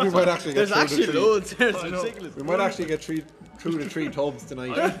 like, I think we might actually get There's through actually the loads there. It's ridiculous. We might actually get through the 3 tubs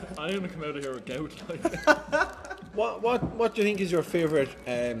tonight. I'm going to come out of here with gout. What do you think is your favourite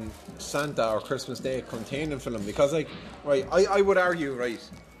Santa or Christmas Day containing film? Because, like, right, I would argue, right.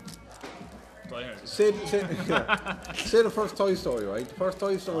 Say the first Toy Story, right? The first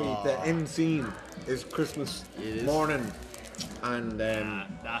Toy Story, the end scene is Christmas morning, and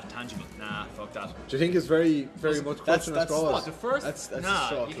that tangible. Nah, fuck that. Do you think it's very much clutching at straws? What, the first? That's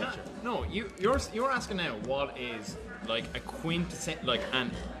nah, you can't. No, you're asking now what is like a quintessential, like an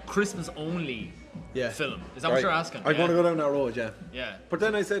Christmas only film. Is that what you're asking? I'm going to go down that road, yeah. Yeah. But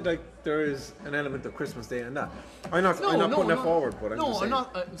then I said, like, there is an element of Christmas Day in that. I'm not putting that forward, but I'm just saying.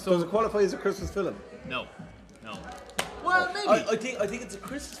 Does it qualify as a Christmas film? No. Well, maybe. I think it's a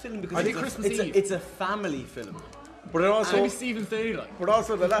Christmas film because it's a family film. But it also maybe Stephen's Day, like. But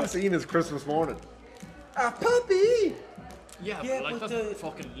also the last scene is Christmas morning. A puppy. Yeah, but like that's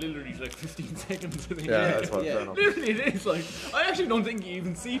fucking literally like 15 seconds. I think. Yeah, that's what fair enough. Literally, it is like I actually don't think you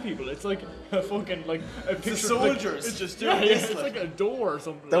even see people. It's like a fucking like a picture. The soldiers like, just doing this. It's like a door or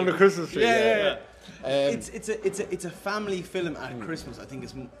something. Down the Christmas tree. Yeah. It's a family film at Christmas. I think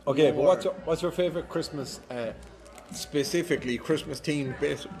it's okay. But what's your favourite Christmas, specifically Christmas theme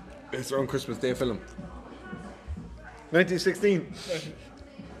based around Christmas Day film? 1916.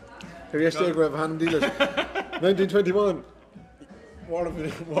 Here yesterday, grab hand dealers. 1921. War of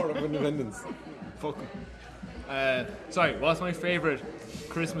Independence. Fuck. Sorry, what's my favourite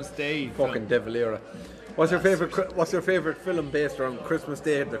Christmas Day fucking film? Devil Era. What's your favourite film based around Christmas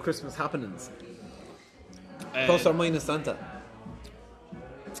Day, the Christmas happenings? Plus or minus Santa?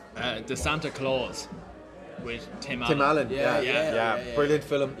 The Santa Claus. with Tim Allen. Yeah. Brilliant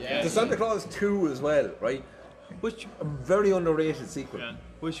film. Yeah. The Santa Claus 2 as well, right? Which a very underrated sequel. Yeah.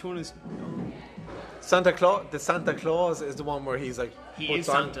 Which one is? Santa Claus. The Santa Claus is the one where he's like puts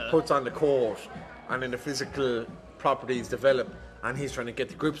on the coat, and then the physical properties develop, and he's trying to get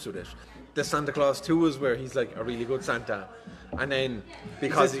to grips with it. The Santa Claus 2 is where he's like a really good Santa, and then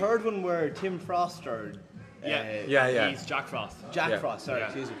because the third one where Tim Frost or he's Jack Frost. Frost, sorry,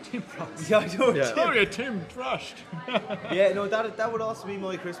 excuse me. Tim Frost. Yeah, I know. Yeah. Sorry, Tim Frost. Yeah, no, that would also be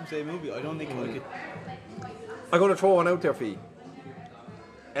my Christmas Day movie. I don't think I could. I'm going to throw one out there for you.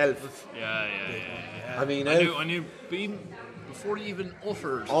 Elf. Yeah. I mean, Elf. I knew before you even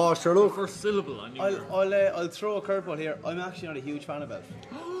uttered the first syllable. I knew. I'll throw a curveball here. I'm actually not a huge fan of Elf.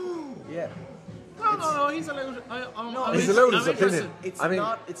 Yeah. No, he's allowed. He's allowed his opinion.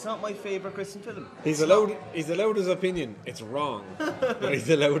 It's not my favourite Christmas film. He's allowed his opinion. It's wrong, but he's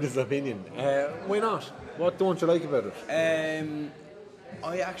allowed his opinion. Why not? What don't you like about it?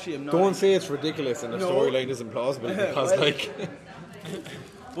 I actually am not. Don't say it's ridiculous and the storyline isn't plausible because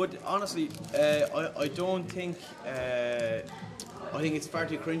But honestly, I don't think. I think it's far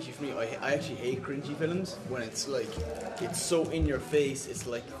too cringy for me. I actually hate cringy films when it's like it's so in your face. It's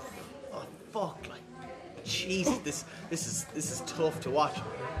like, oh fuck, like Jesus, this is tough to watch.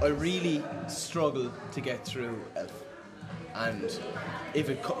 I really struggle to get through Elf, and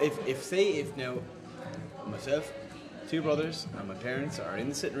if now myself, two brothers and my parents are in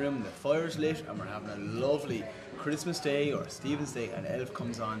the sitting room and the fire's lit and we're having a lovely Christmas Day or Stephen's Day and Elf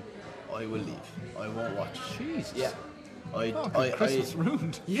comes on, I will leave. I won't watch. Jesus. Yeah. Christmas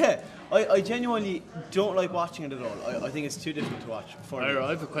ruined. Yeah, I genuinely don't like watching it at all. I think it's too difficult to watch. I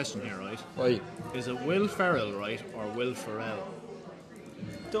have a question here, right? Right. Is it Will Ferrell, right, or Will Ferrell?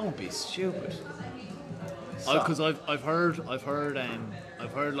 Don't be stupid. Because I've heard like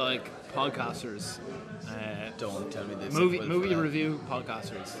podcasters. Don't tell me this. Movie review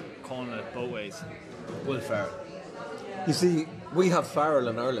podcasters calling it both ways. Will Ferrell. You see, we have Farrell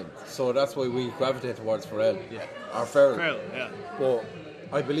in Ireland, so that's why we gravitate towards Farrell. Yeah. Or Ferrell. Ferrell, yeah. But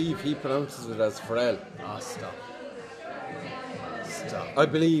I believe he pronounces it as Farrell. Ah, stop. I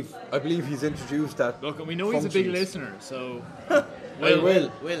believe he's introduced that. Look, we know he's a big listener, so. Will,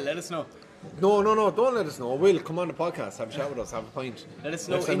 let us know. No, don't let us know. Will, come on the podcast, have a chat with us, have a pint. Let us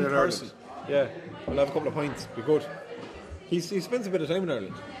know in person. Yeah, we'll have a couple of pints, be good. He spends a bit of time in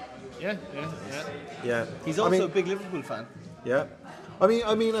Ireland. Yeah. He's also a big Liverpool fan. Yeah. I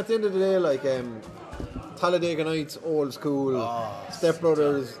mean, at the end of the day, like Talladega Nights, old school, Step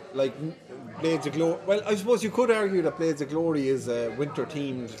Brothers, like Blades of Glory. Well, I suppose you could argue that Blades of Glory is a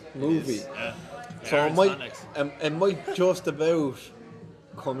winter-themed movie. So it might just about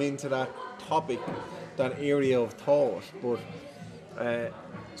come into that topic, that area of thought. But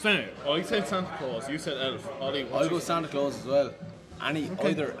so anyway, I said Santa Claus, you said Elf. I'll go Santa Claus as well. Any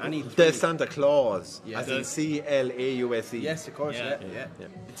the Santa Claus, yeah. as in CLAUSE. Yes, of course. Yeah.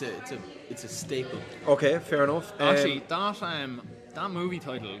 It's a staple. Okay, fair enough. Actually, that movie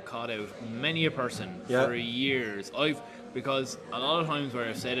title caught out many a person for years. Because a lot of times where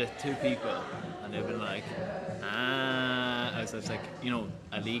I've said it to people and they've been like, so it's like,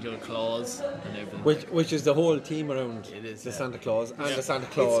 a legal clause, and they've been which is the whole theme around the Santa Claus and the Santa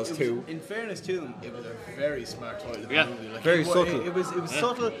Claus too. In fairness to them, it was a very smart title. Yeah, like, very subtle. It was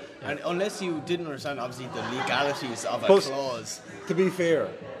subtle, and unless you didn't understand obviously the legalities of a clause. To be fair,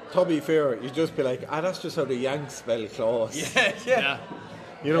 you'd just be like, that's just how the Yanks spell clause. Yeah.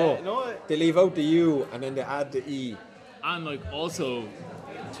 They leave out the U and then they add the E. And like also,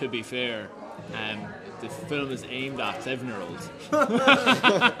 to be fair, the film is aimed at 7-year-olds.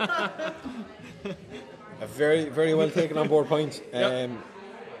 A very, very well taken on board point.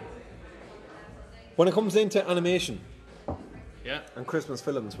 When it comes into animation and Christmas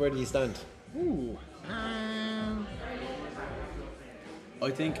films, where do you stand?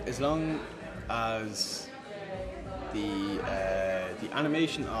 I think as long as the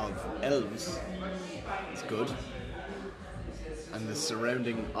animation of elves is good, and the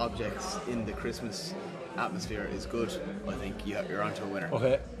surrounding objects in the Christmas atmosphere is good, I think you're onto a winner.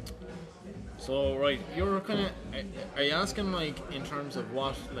 Okay. So right, you're kind of are you asking like in terms of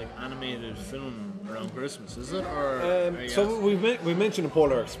what like animated film around Christmas, is it, or? So we mentioned the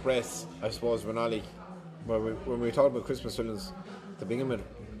Polar Express, I suppose, Renali, when we talked about Christmas films to begin with.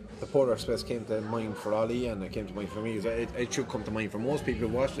 The Polar Express came to mind for Ali, and it came to mind for me. It should come to mind for most people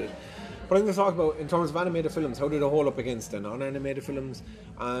who watched it. But I'm going to talk about, in terms of animated films, how do they hold up against the non-animated films?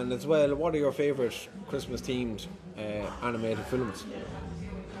 And as well, what are your favourite Christmas-themed animated films?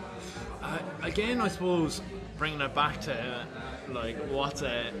 Again, I suppose bringing it back to like what's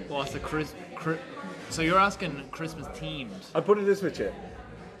a so you're asking Christmas themed. I'll put it this way, Jay.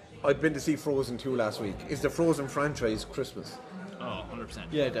 I've been to see Frozen 2 last week. Is the Frozen franchise Christmas? Oh, 100%.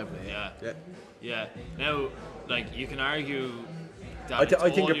 Yeah, definitely. Yeah. Now, like, you can argue that it's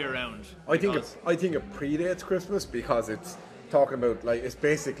all year round. I think it predates Christmas because it's talking about, like, it's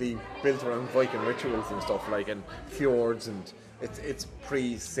basically built around Viking rituals and stuff, like, and fjords, and it's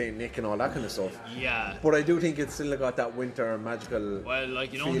pre-Saint Nick and all that kind of stuff. Yeah. But I do think it's still got that winter magical. Well,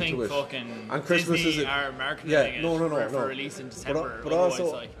 like, you don't think fucking and Christmas Disney are marketing it for release in December.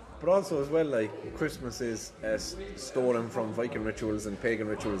 But also as well, like, Christmas is stolen from Viking rituals and pagan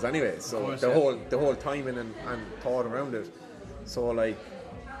rituals anyway. So the whole timing and thought around it. So, like,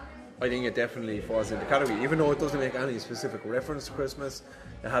 I think it definitely falls into the category, even though it doesn't make any specific reference to Christmas.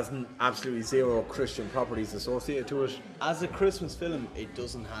 It has absolutely zero Christian properties associated to it. As a Christmas film, it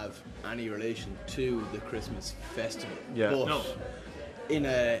doesn't have any relation to the Christmas festival. Yeah. But no.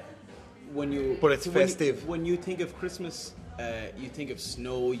 But it's festive. When you think of Christmas, you think of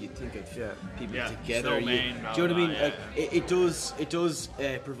snow, you think of people together. Snowman, do you know what I mean? Like, it does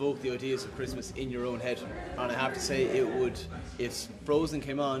provoke the ideas of Christmas in your own head. And I have to say, it would, if Frozen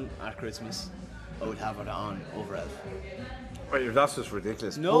came on at Christmas, I would have it on over Elf. Right, that's just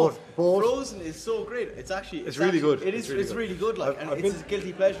ridiculous. No, Frozen is so great. It's really good. It's really good. Like, it's a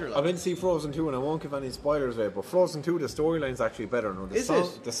guilty pleasure. Like. I've been to see Frozen 2 and I won't give any spoilers away, but Frozen 2, the storyline's actually better. No,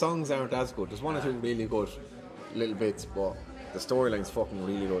 the songs aren't as good. There's one or two really good little bits, but the storyline's fucking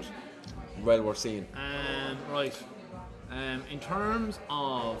really good. Well worth seeing. Right. In terms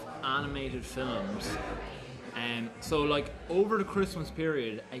of animated films, so like over the Christmas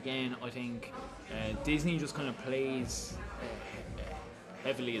period, again, I think Disney just kind of plays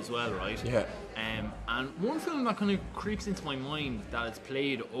heavily as well, right? Yeah. And one film that kind of creeps into my mind that it's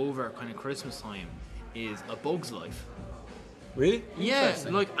played over kind of Christmas time is A Bug's Life. Really? Yeah.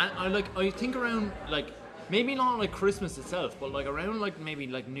 Like I think around like. Maybe not like Christmas itself, but like around like maybe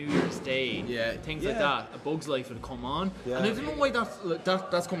like New Year's Day, things like that. A Bug's Life would come on, and I don't know why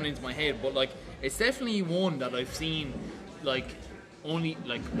that's coming into my head, but like it's definitely one that I've seen like only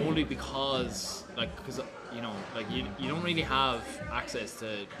because you know, like you don't really have access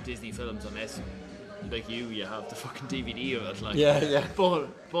to Disney films unless like you have the fucking DVD of it, like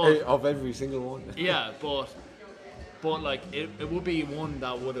but of every single one. Yeah, but like it would be one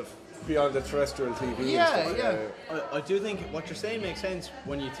that would have. Beyond the terrestrial TV. I do think what you're saying makes sense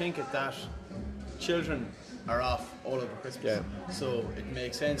when you think of that children are off all over Christmas. Yeah. So it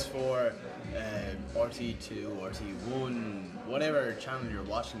makes sense for RT2, RT1, whatever channel you're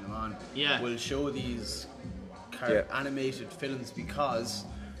watching them on, will show these animated films because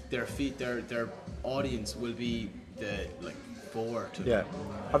their audience will be the like 4 to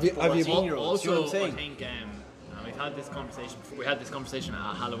 14-year-olds. Also, you know what I'm saying? I think we had this conversation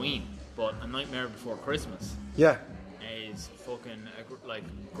at Halloween, but A Nightmare Before Christmas is fucking like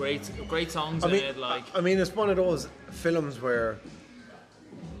great songs in it. Like, I mean, it's one of those films where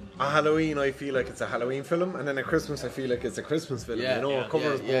at Halloween I feel like it's a Halloween film, and then at Christmas I feel like it's a Christmas film. It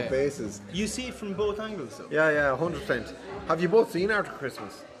covers both bases. You see it from both angles, though. Yeah, 100%. Have you both seen After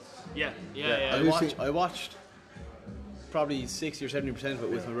Christmas? Yeah. I watched probably 60 or 70% of it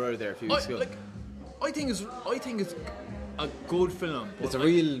with my brother there a few weeks ago. Like, I think it's a good film. It's a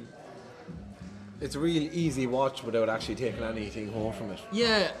real easy watch without actually taking anything home from it.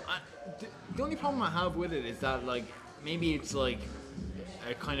 Yeah, the only problem I have with it is that like maybe it's like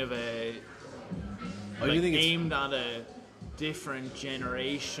a kind of a aimed at a different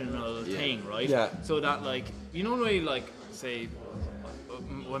generational thing, right? Yeah. So that like you know the way like say,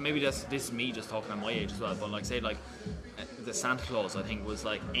 well maybe this is me just talking at my age as well, but like say like. The Santa Claus, I think, was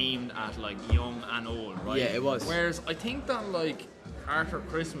like aimed at like young and old, right? Yeah, it was. Whereas I think that like After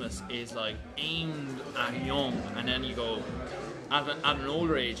Christmas is like aimed at young, and then you go at an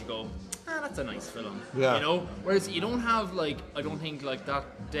older age, you go, that's a nice film, you know. Whereas you don't have like I don't think like that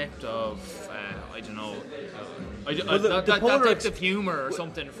depth of I don't know, that depth of humor or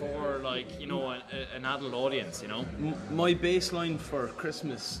something for like you know an adult audience, you know. My baseline for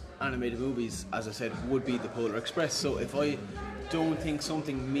Christmas animated movies, as I said, would be the Polar Express. So if I don't think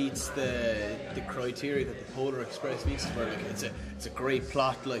something meets the criteria that the Polar Express meets, where like it's a great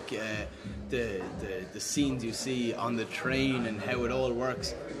plot, like the scenes you see on the train and how it all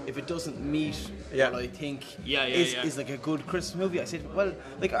works. If it doesn't meet what I think is like a good Christmas movie, I said, well,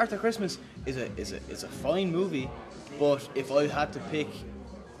 like After Christmas is a fine movie, but if I had to pick,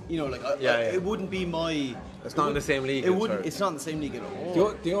 you know, like it wouldn't be my. It's not in the same league. It wouldn't. It's not in the same league at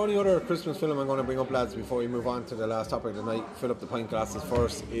all. The only other Christmas film I'm going to bring up, lads, before we move on to the last topic of the night, fill up the pint glasses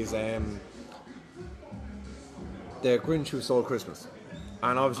first, is The Grinch Who Stole Christmas.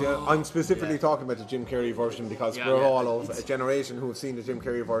 And obviously, I'm specifically talking about the Jim Carrey version because we're all of a generation who have seen the Jim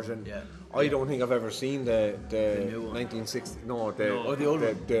Carrey version. Yeah. I don't think I've ever seen the 1960. No, the old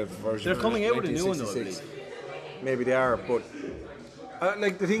the version. They're coming out with a new one though. Maybe they are, but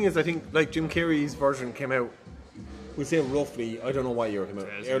like the thing is, I think like Jim Carrey's version came out. We say roughly, I don't know what year it came out.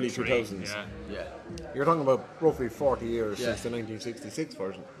 Early 2000s. Yeah. You're talking about roughly 40 years since the 1966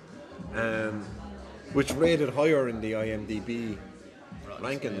 version, which rated higher in the IMDb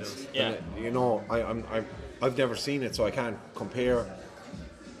rankings. Yeah. You know, I've never seen it, so I can't compare.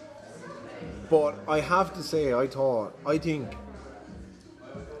 But I have to say, I think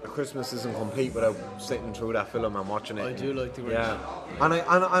A Christmas isn't complete without sitting through that film and watching it. I do like the Grinch. Yeah,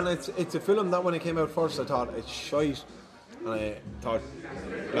 and it's a film that when it came out first, I thought it's shite, and I thought.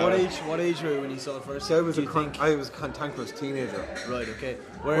 What age were you when you saw it first? So I was a cantankerous teenager. Right. Okay.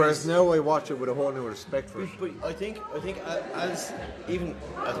 Whereas now I watch it with a whole new respect for it. But I think as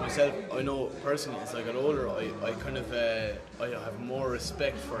myself, I know personally, as I got older, I kind of I have more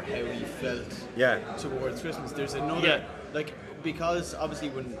respect for how he felt. Towards Christmas. There's another like, because obviously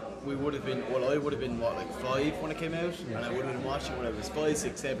when we would have been, I would have been like 5 when it came out, and I would have been watching when I was 5,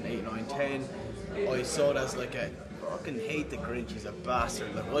 6, 7, 8, 9, 10. I saw it as like a fucking hate the Grinch, he's a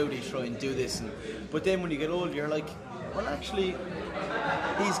bastard, like why would he try and do this? But then when you get older, you're like, well actually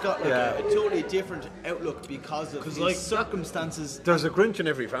he's got like a totally different outlook because of his like circumstances. There's a Grinch in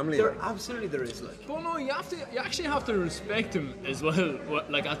every family. Absolutely there is, like. But no, you actually have to respect him as well.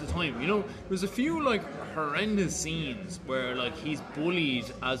 Like at the time, you know, there's a few like horrendous scenes where like he's bullied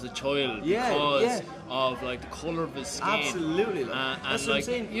as a child because of like the colour of his skin. Absolutely, that's what I'm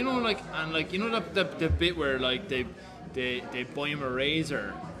saying. You know, like the bit where like they buy him a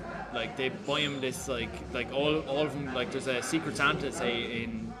razor. Like they buy him this like all of them, like there's a Secret Santa say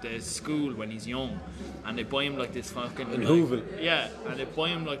in the school when he's young, and they buy him like this fucking in Whoville. Yeah, and they buy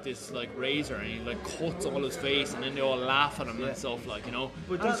him like this like razor, and he like cuts all his face, and then they all laugh at him and stuff, like, you know.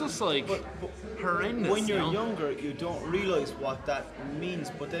 But it's just like horrendous. When you're younger, you don't realise what that means.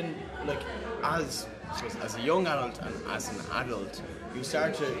 But then, like as a young adult and as an adult, you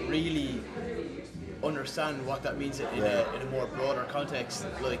start to really understand what that means in a more broader context,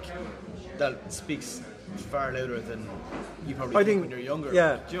 like that speaks far louder than you probably think when you're younger.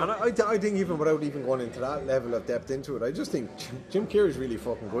 Yeah, you know? and I think even without even going into that level of depth into it, I just think Jim Carrey's really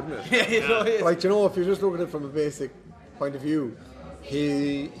fucking good in it. Yeah. Like, you know, if you just look at it from a basic point of view,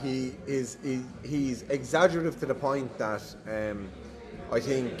 he's exaggerative to the point that I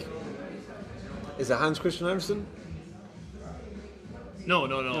think is it Hans Christian Andersen? No,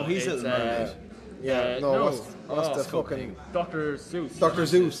 he's a mermaid. What's the fucking Dr. Seuss? Dr.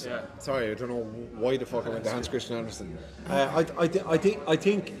 Seuss. Yeah. Sorry, I don't know why the fuck I went to Hans Christian Andersen. I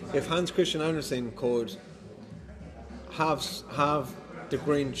think if Hans Christian Andersen could have the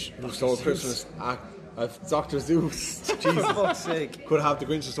Grinch Who Stole Christmas act, if Dr. Seuss, Jesus, for fuck's sake, could have the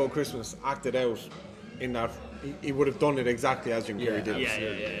Grinch Who Stole Christmas acted out in that, he would have done it exactly as Jim Carrey did.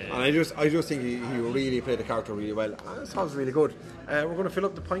 Yeah. And I just think he really played the character really well. It sounds really good. We're going to fill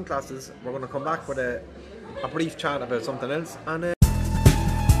up the pint glasses. We're going to come back with a brief chat about something else. And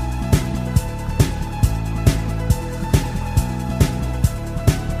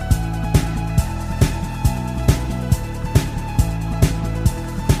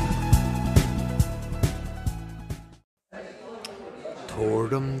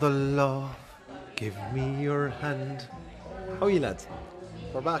Tordum the law, give me your hand. How are you, lads?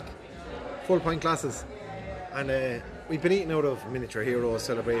 We're back. Full pint glasses. And we've been eating out of Miniature Heroes,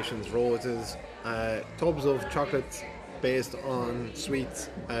 Celebrations, Roses, tubs of chocolates based on sweets,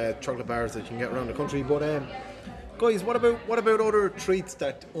 chocolate bars that you can get around the country. But guys, what about other treats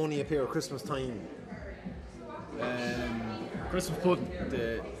that only appear at Christmas time? Christmas pudding.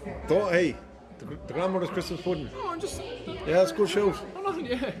 The grandmother's Christmas pudding. Oh, I'm just. Yeah, that's a good shout. I'm not.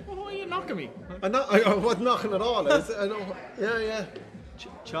 Yeah. Why are you knocking me? I wasn't knocking at all. I know. Yeah.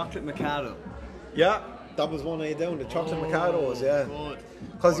 Chocolate Mikado. Yeah, that was one I down. The chocolate Mikados. Yeah.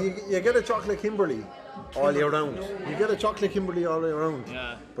 Because you get a chocolate Kimberley all year round. You get a chocolate Kimberley all year round.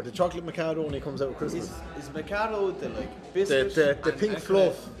 Yeah. But the chocolate Mikado only comes out at Christmas. Is Mikado the like biscuit? The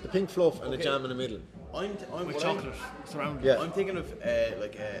pink fluff, and the jam in the middle. I'm with chocolate surrounded. Yeah. I'm thinking of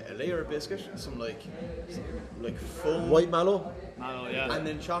like a layer of biscuit, some like foam, White mallow, yeah, and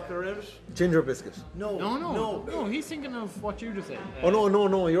then chocolate around it. Ginger biscuit. No. He's thinking of what you just said.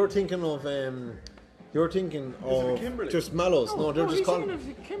 No. You're thinking of You're thinking of just Mallows. No, they're just called...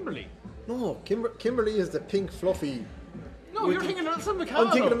 Kimberly. No, Kimberly is the pink fluffy... No, you're thinking of some Mikado.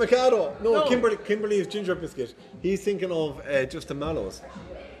 I'm thinking of Mikado. No. Kimberly is ginger biscuit. He's thinking of just the Mallows.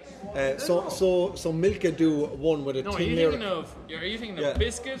 So Milka do one with a tin layer. Are you thinking of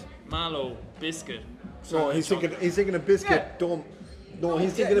biscuit, Mallow, biscuit? No, he's thinking of biscuit. Yeah. No,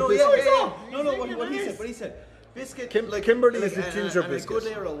 he's thinking of biscuit. What he said. Biscuit. Kimberly is the ginger biscuit. And a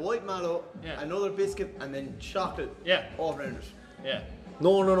good layer of white mallow, another biscuit, and then chocolate. All around it. Yeah.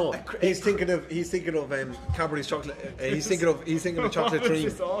 No. He's thinking of Cadbury's chocolate. He's thinking of chocolate dream.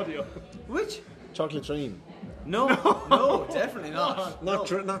 This audio. Which? Chocolate dream. No, definitely not.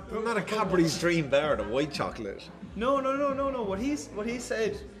 Not a Cadbury's dream bar, the white chocolate. No. What he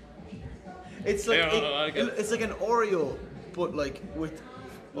said. It's like it's like an Oreo, but like with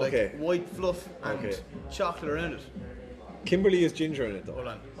white fluff and chocolate around it. Kimberly is ginger in it though. Hold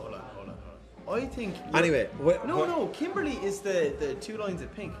on. I think. Anyway, no. Kimberly is the 2 lines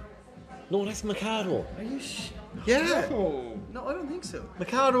of pink. No, that's Mikado. Are you? Yeah. No, I don't think so.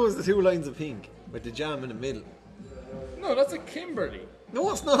 Mikado is the 2 lines of pink with the jam in the middle. No, that's a Kimberly.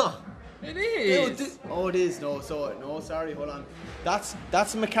 No, it's not. It is. It is. No, sorry, hold on.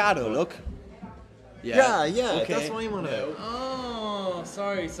 That's Mikado. Look. Yeah. Okay. That's what I'm on about. Oh,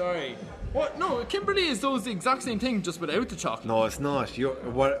 sorry. What? No, Kimberly is the exact same thing, just without the chocolate. No, it's not.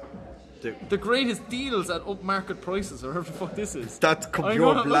 The greatest deals at upmarket prices, or whatever the fuck this is. That's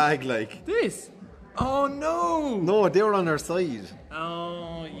pure blag, like. This? Oh, no! No, they were on their side.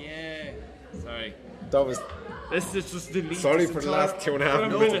 Oh, yeah. Sorry. That was... Let's just delete. Sorry for the last 2.5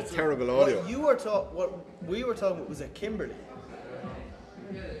 minutes of terrible audio. What we were talking about was a Kimberly.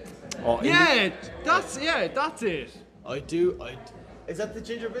 That's it. I do. Is that the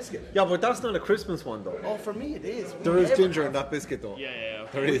ginger biscuit? Yeah, but that's not a Christmas one though. Oh, for me it is. There is ginger in that biscuit though. Yeah.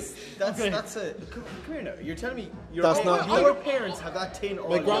 There is. That's a. Come here now. You're telling me your parents have that tin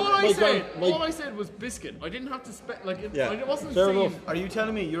all all I said was biscuit. I didn't have to I wasn't fair saying. enough. Are you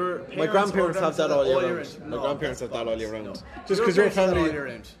telling me your parents? My grandparents have that all year round. No, my grandparents have that all year round. No. Just because your family. All year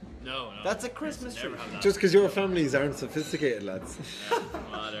round. No. That's a Christmas tree. Just because your families aren't sophisticated, lads.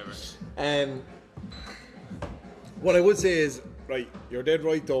 Whatever. What I would say is, right, you're dead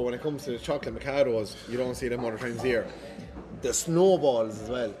right though, when it comes to the chocolate Mikados, you don't see them other times here. The snowballs as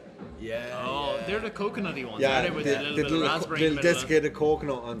well. They're the coconutty ones. Yeah, with the little raspberry in the middle. desiccated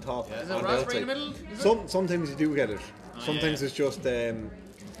coconut on top. Is it raspberry in the middle? Sometimes you do get it. Sometimes it's just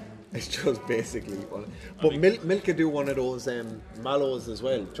basically one. But Milka do one of those mallows as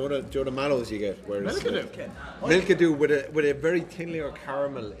well. Do you know the mallows you get? Milka do with a very thin layer of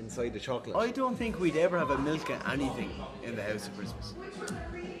caramel inside the chocolate. I don't think we'd ever have a Milka anything in the house at Christmas.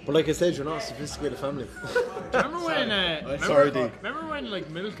 But like I said, you're not a sophisticated family. Remember when? Remember when like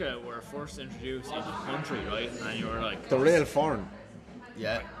Milka were first introduced into the country, right? And you were like, the real foreign.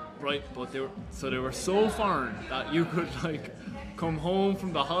 Yeah. Right, but they were so foreign that you could like come home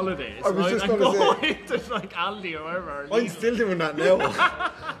from the holidays, I was right, just and going go to say, into like Aldi or wherever. I'm still doing that now.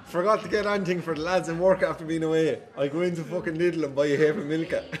 Forgot to get anything for the lads in work after being away. I go into fucking Lidl and buy a half of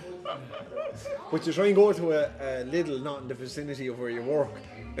Milka. But you try and go to a Lidl not in the vicinity of where you work,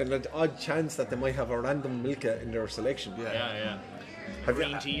 and an odd chance that they might have a random Milka in their selection. Yeah.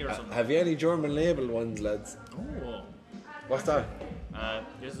 Green tea or something. Have you any German label ones, lads? Oh. What's that?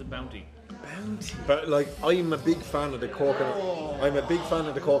 This is Bounty. But like, I'm a big fan of the coconut. I'm a big fan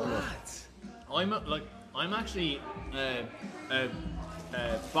of the coconut. I'm actually a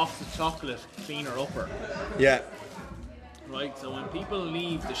box of chocolate cleaner upper. Yeah. Right, so when people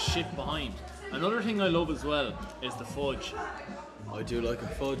leave the shit behind. Another thing I love as well is the fudge. I do like a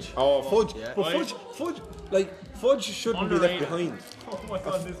fudge. Oh, fudge. Yeah. But fudge shouldn't be left behind. Oh my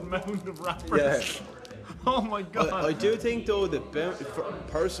god, this mound of wrappers. Yeah. Oh my god. I do think though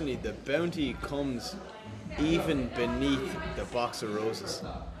personally the Bounty comes even beneath the box of roses.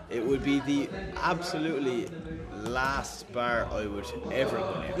 It would be the absolutely last bar I would ever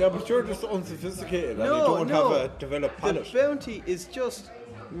go near. Yeah, but you're just unsophisticated and you don't have a developed palate. The Bounty is just...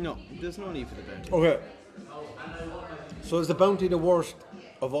 No, there's no need for the Bounty. Okay. So is the Bounty the worst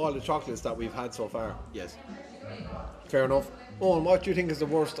of all the chocolates that we've had so far? Yes. Fair enough. Oh, and what do you think is the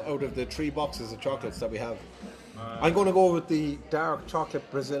worst out of the 3 boxes of chocolates that we have? I'm going to go with the dark chocolate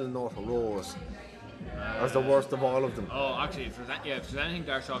Brazil Nut Rose as the worst of all of them. Oh, actually, if there's anything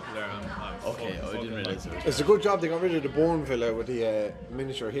dark chocolate there, I'm okay, I didn't realise it. It's a good job they got rid of the Bourneville with the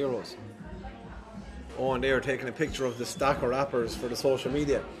miniature heroes. Oh, and they are taking a picture of the stack of wrappers for the social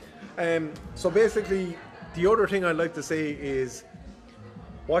media. So basically, the other thing I'd like to say is,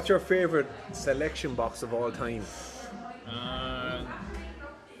 what's your favourite selection box of all time?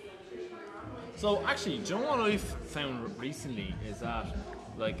 So actually, do you know what I've found recently is that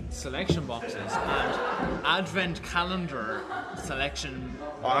like selection boxes and advent calendar selection.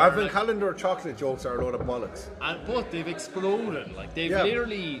 Advent calendar chocolate jokes are a load of bollocks. But they've exploded. Like they've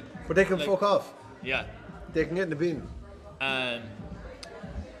literally. But they can fuck off. Yeah. They can get in the bin.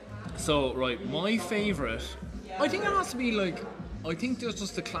 So right, my favourite, I think it has to be like. I think there's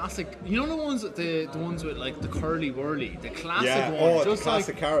just the classic. You know the ones with the ones with like the curly whirly, the classic one. Oh, just the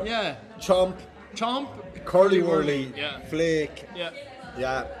classic like, carrot. Yeah. Chomp. Curly whirly. Yeah. Flake. Yeah.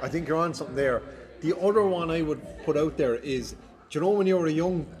 Yeah, I think you're on something there. The other one I would put out there is, do you know when you were a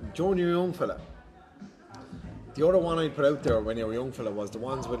young fella? The other one I'd put out there when you were a young fella was the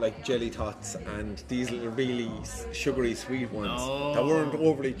ones with like jelly tots and these little really sugary sweet ones that weren't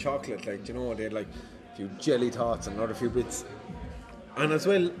overly chocolate. Like, you know, they had like a few jelly tots and another few bits. And as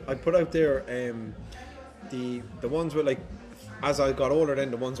well, I'd put out there the ones with like, as I got older then,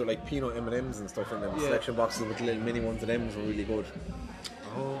 the ones with like peanut M&Ms and stuff in them, selection boxes with the little mini ones of them were really good.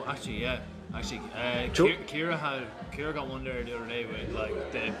 Oh, actually, yeah. Actually, Kira got one there the other day with like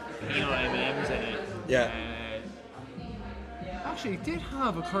the peanut M&Ms in it. Yeah. Actually, it did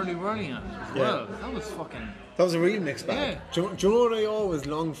have a curly whirly in it as well. That was fucking. That was a real mixed bag. Yeah. Do you know what I always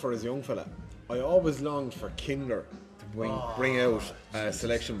longed for as a young fella? I always longed for Kinder to bring out a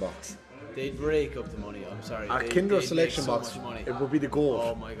selection box. They'd rake up the money. I'm sorry. A Kinder selection box. It would be the goal.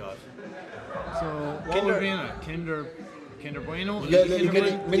 Oh my god. So what would be in it? Kinder Bueno. You get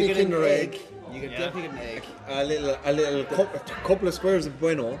a mini Kinder egg. You can definitely get an egg. A little couple of squares of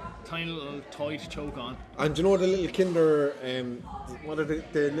Bueno. Tiny little toy to choke on. And do you know the little Kinder? What are the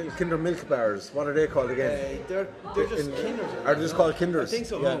little Kinder milk bars? What are they called again? They're just Kinders. Are they just called Kinders? I think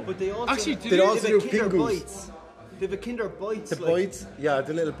so. Yeah. But they also Actually, they also do Kinder Pingus. Bites. They have a Kinder Bites. The bites,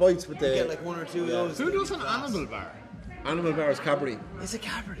 the little bites with the. You get like one or two of those. Who does an animal bar? Animal bars, Cadbury. It's a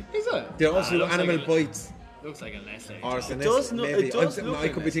Cadbury. Is it? They also do looks animal like bites. Looks like a Nestle. Or it's a does Nestle, look- maybe. it does I look could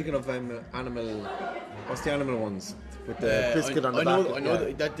like be Nestle. thinking of animal. What's the animal ones with the biscuit on the I back?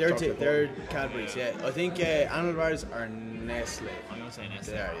 know that they're Cadbury's. Yeah, I think animal bars are Nestle. I'm gonna say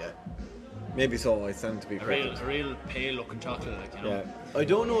Nestle. They are, yeah. Maybe so. I stand to be A corrected. real pale looking chocolate, like, you know. Yeah. I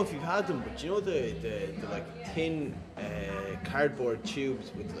don't know if you've had them, but you know the like thin cardboard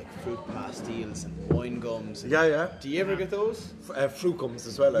tubes with like fruit pastilles and wine gums. And Yeah. Do you ever get those? Fruit gums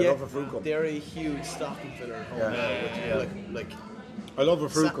as well. I love a fruit gum. They're a huge stocking filler at home. Yeah. Like I love a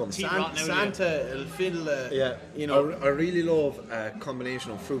fruit gum. Santa will fill. Yeah. You know. I really love a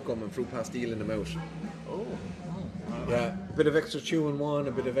combination of fruit gum and fruit pastille in the mouth. Oh. Yeah. A bit of extra chew in one,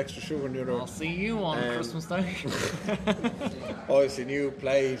 a bit of extra sugar in the other. I'll see you on Christmas Day. I've seen you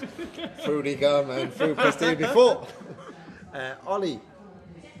played fruity gum and fruit pastille before. Ollie,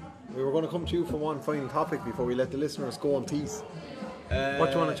 we were going to come to you for one final topic before we let the listeners go in peace. What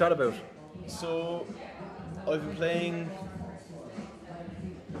do you want to chat about? So, I've been playing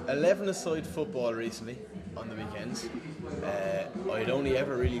 11-a-side football recently on the weekends. I'd only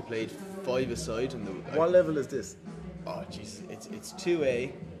ever really played 5-a-side. What level is this? Oh jeez, it's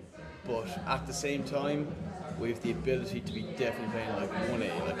 2A, but at the same time, we have the ability to be definitely playing like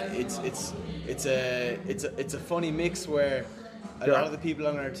 1A. Like it's a funny mix where a lot of the people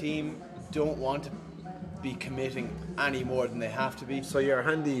on our team don't want to be committing any more than they have to be. So you're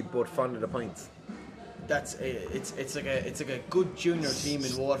handy but fond of the pints. It's like a good junior team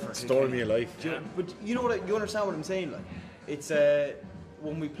in Waterford. Story of your life. But you know what? You understand what I'm saying? Like, it's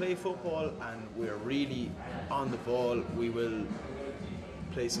when we play football and we're really on the ball, we will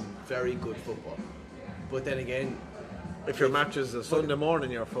play some very good football. But then again, if your match is a Sunday morning,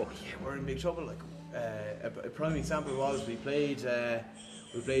 you're fucked. Yeah, we're in big trouble. Like a prime example was we played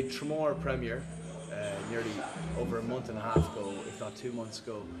Tramore Premier nearly over a month and a half ago, if not 2 months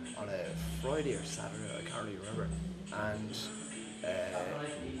ago, on a Friday or Saturday. I can't really remember. And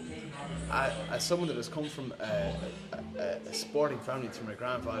as someone that has come from a sporting family through my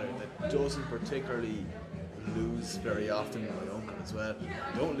grandfather that doesn't particularly lose very often, my uncle as well.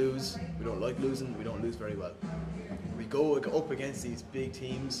 We don't lose, we don't like losing, we don't lose very well. We go up against these big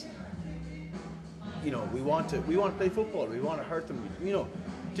teams. You know, we want to play football, we want to hurt them,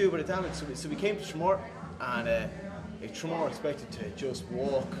 do a bit of damage. So we came to Tramore, and Tramore expected to just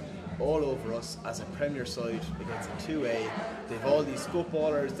walk all over us as a Premier side against a 2A. They've all these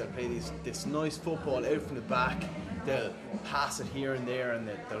footballers that play this nice football out from the back. They'll pass it here and there, and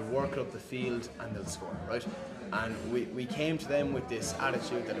they'll work it up the field, and they'll score, right? And we came to them with this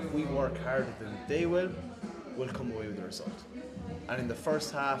attitude that if we work harder than they will, we'll come away with the result. And in the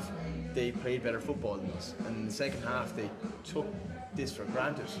first half, they played better football than us, and in the second half, they took this for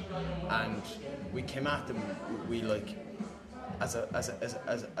granted, and we came at them. We as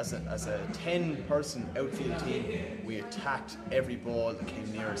a 10-person outfield team, we attacked every ball that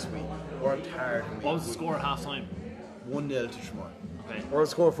came near us. We worked hard. And what was the score at half time? 1-0 to Tramore. Okay. What was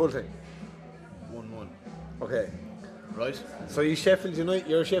the score full time? 1-1. Okay. Right. So you're Sheffield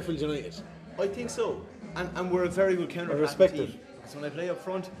United. I think so, and we're a very good counter-attack team. Because when I play up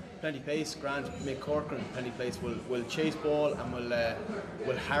front, plenty pace, Grant, Mick Corcoran, plenty pace, will chase ball and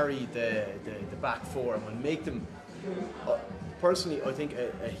will harry the back four and will make them. Personally, I think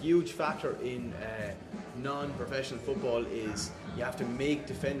a huge factor in non-professional football is you have to make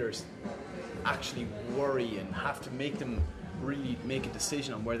defenders actually worry and have to make them really make a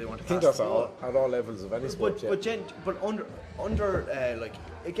decision on where they want to pass the ball. At all levels of any sport. But under like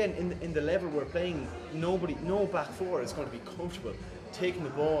again in the level we're playing, no back four is going to be comfortable taking the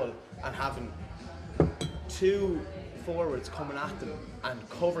ball and having two forwards coming at them and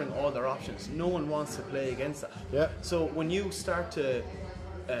covering all their options. No one wants to play against that. Yeah. So when you start to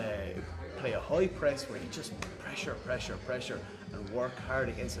play a high press where you just pressure and work hard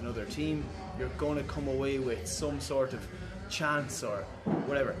against another team, you're going to come away with some sort of chance or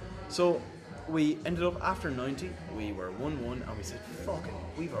whatever. So we ended up after 90, we were 1-1 and we said, fucking,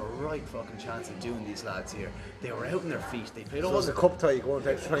 we've a right fucking chance of doing these lads here. They were out on their feet, they played all the cup tie going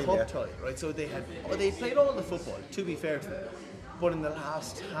to extra time. Cup tie, right? So they played all the football, to be fair to them. But in the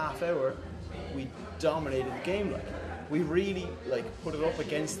last half hour, we dominated the game. Like we really put it up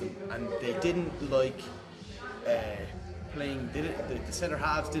against them, and they didn't like playing. The centre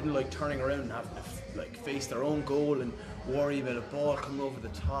halves didn't like turning around and have to face their own goal and worry about a ball coming over the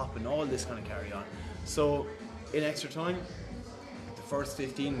top and all this kind of carry on. So in extra time, the first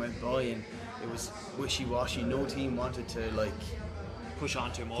 15 went by and it was wishy-washy. No team wanted to push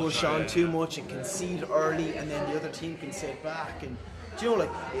on too much and concede early, and then the other team can sit back. And do you know,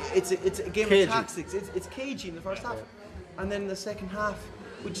 it's a game cagey. of tactics. It's cagey in the first half, and then in the second half,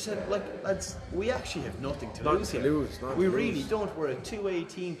 we just said, lads, we actually have nothing to lose here. We really don't. We're a 2A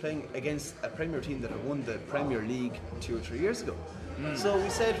team playing against a Premier team that had won the Premier League 2 or 3 years ago. So we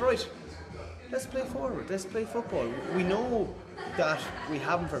said, right, let's play forward. Let's play football. We know that we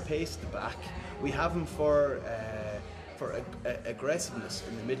have them for pace at the back. We have them for aggressiveness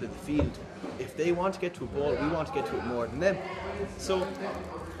in the middle of the field. If they want to get to a ball, we want to get to it more than them. So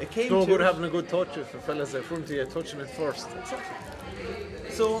it came to... It's no good having a good touch if a fella's in front of you touching it first. Exactly.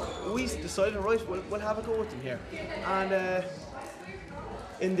 So we decided, right, we'll have a go with them here. And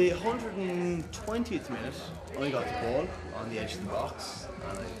in the 120th minute, I got the ball on the edge of the box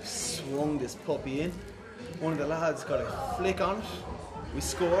and I swung this puppy in. One of the lads got a flick on it. We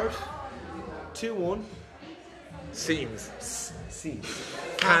scored 2-1. Scenes.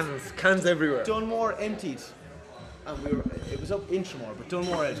 Cans everywhere. Dunmore emptied, and it was up in Tramore, but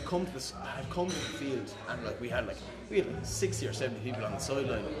Dunmore had come to the field, and we had 60 or 70 people on the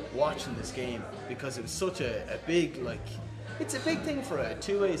sideline watching this game because it was such a big it's a big thing for a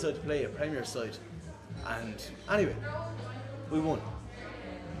 2A side to play a Premier side. And anyway, we won,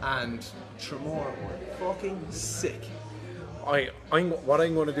 and Tramore were fucking sick. What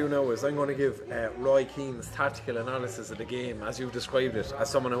I'm going to do now is I'm going to give Roy Keane's tactical analysis of the game as you've described it, as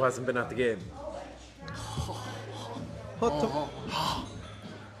someone who hasn't been at the game.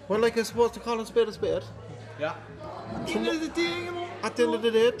 Well, I suppose to call a spade. Yeah. At the end of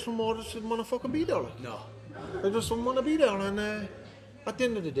the day, Tramore just didn't want to fucking be there. No. They just didn't want to be there, and at the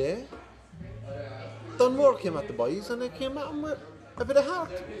end of the day, Dunmore came at the boys and they came at them with a bit of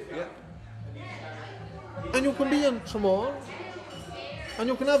heart. Yeah. And you can be in Tramore, and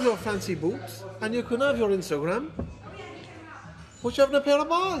you can have your fancy boots, and you can have your Instagram, but you have a pair of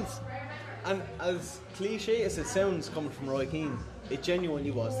balls. And as cliche as it sounds coming from Roy Keane, it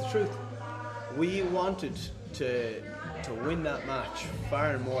genuinely was the truth. We wanted to win that match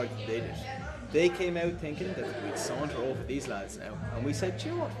far more than they did. They came out thinking that we'd saunter over these lads now, and we said, do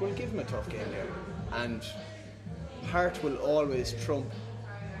you know what, we'll give them a tough game there. And heart will always trump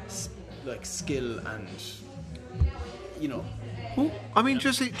skill and, you know. Who? I mean,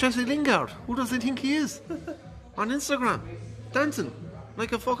 Jesse Lingard. Who does he think he is? On Instagram, dancing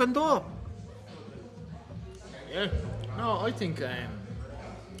like a fucking dog. Yeah. No, I think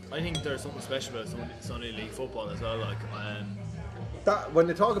there's something special about Sunday League football as well. That when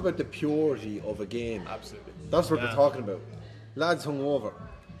they talk about the purity of a game, absolutely, that's what they're talking about. Lads hung over.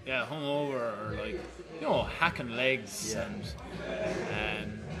 Yeah, hung over or hacking legs and.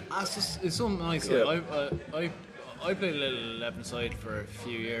 It's something nice. Yeah. I played a little 11 side for a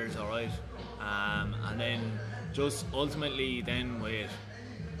few years, alright, and then just ultimately then with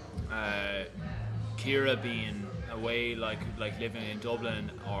Ciara being away, like living in Dublin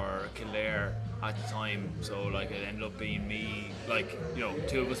or Kildare, at the time. So like it ended up being me, like, you know,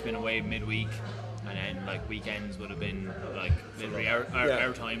 two of us been away midweek, and then like weekends would have been like literally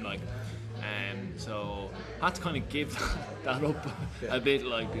our time, like. So I had to kind of give that up a bit,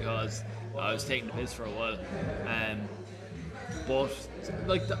 like, because I was taking the piss for a while. But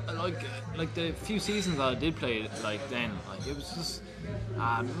like the few seasons that I did play, like then, like it was just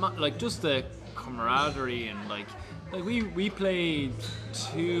like just the camaraderie, and like we played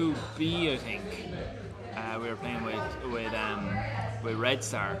 2B, I think. We were playing with Red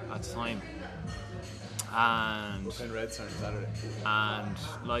Star at the time. And Red Star on Saturday. And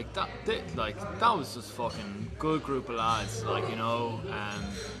like that was just fucking good group of lads, like, you know,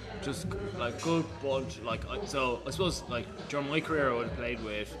 just like good bunch. Like, so I suppose like during my career I would have played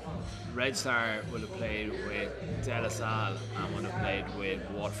with Red Star, would have played with De La Salle, and would have played with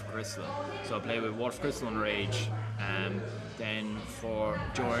Waterford Crystal. So I played with Waterford Crystal on Rage. Then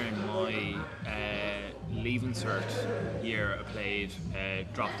during my leaving cert year, I played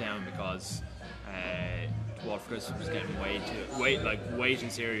drop down because Waterford Crystal was getting way too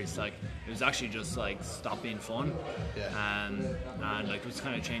serious. Like, it was actually just like stop being fun, and like it was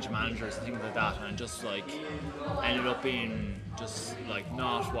kind of change of managers and things like that, and just like ended up being just like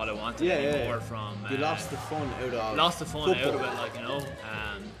not what I wanted anymore. From you lost the fun out of football. Out of it, like, you know.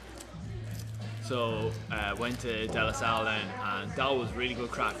 So went to De La Salle then, and that was really good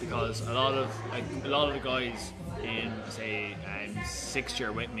crack, because a lot of the guys in say sixth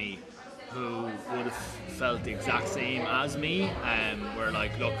year with me who would have felt the exact same as me, were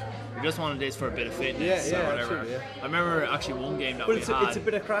like, look, we just wanted this for a bit of fitness or whatever. Absolutely, yeah. I remember actually one game that we had. It's a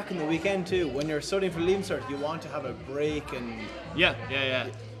bit of crack in the weekend too. When you're studying for leaving cert, you want to have a break and. Yeah.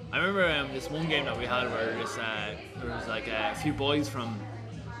 I remember this one game that we had where there was like a few boys from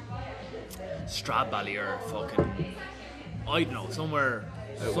Stradbally or fucking, I don't know, somewhere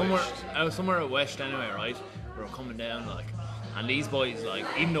out west anyway, right? We were coming down, like, and these boys, like,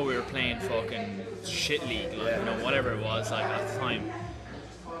 even though we were playing fucking shit league, like, you know, whatever it was, like, at the time,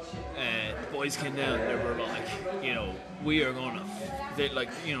 the boys came down, they were like, you know, we are gonna, they, like,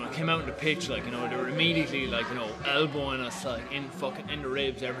 you know, came out in the pitch, like, you know, they were immediately, like, you know, elbowing us, like, in the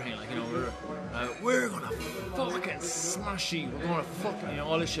ribs, everything, like, you know, we're gonna fucking smash you, we're gonna fucking, you know,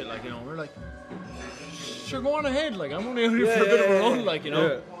 all this shit, like, you know, we're like, sure, go on ahead, like, I'm only out here for a bit of a run, like, you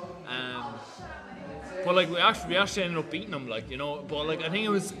know. But like we actually ended up beating them, like, you know. But like I think it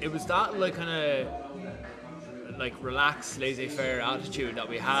was that like kind of like relaxed, laissez-faire attitude that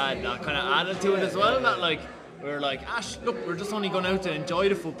we had that kind of added to it as well. That like we were like, look, we're just only going out to enjoy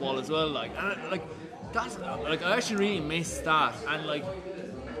the football as well, like, and like that's like I actually really miss that. And like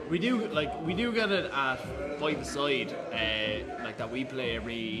we do get it at Five-A-Side, like that we play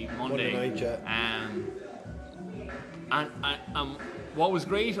every Monday night, yeah. And what was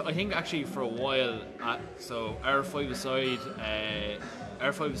great, I think, actually for a while, so our Five-A-Side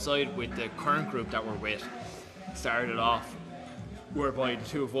with the current group that we're with started off whereby the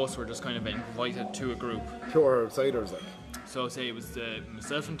two of us were just kind of invited to a group. Pure outsiders, like. So say it was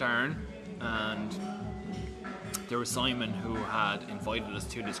myself and Darren, and there was Simon who had invited us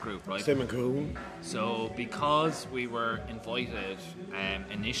to this group, right? Simon Coon. So because we were invited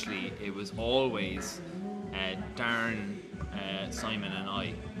initially, it was always Darren, Simon and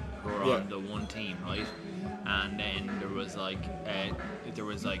I who were on the one team, right? And then there was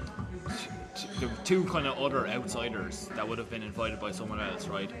two kind of other outsiders that would have been invited by someone else,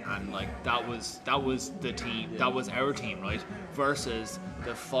 right? And like that was the team, that was our team, right? Versus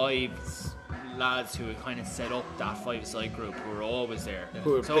the five lads who had kind of set up that Five-A-Side group who were always there.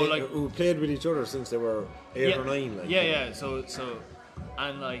 Who played with each other since they were 8 or 9, like. Yeah. So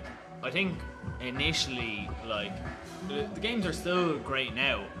and like I think initially, like, the games are still great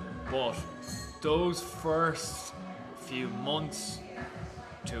now, but those first few months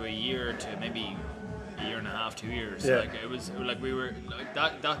to a year to maybe a year and a half, 2 years, like it was like we were like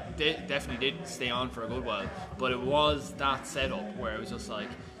that definitely did stay on for a good while, but it was that setup where it was just like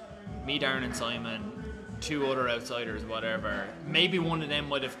me, Darren and Simon, two other outsiders, whatever. Maybe one of them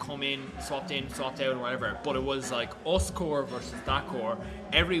might have come in, swapped out or whatever, but it was like us core versus that core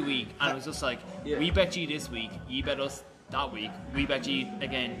every week, and it was just like, we bet you this week, you bet us that week, we bet you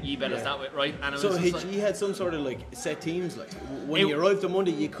again, you bet us that week, right? And it was just he had some sort of like set teams, like when you arrived on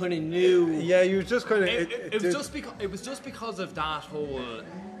Monday, you kind of knew. Yeah, you just kind of. It was just because of that whole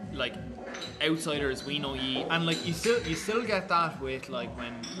like outsiders, we know ye, and like you still get that with like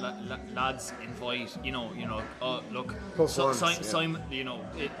when lads invite, you know, look, Simon, you know,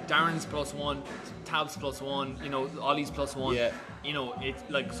 Darren's +1, Tab's +1, you know, Ollie's +1, you know, it's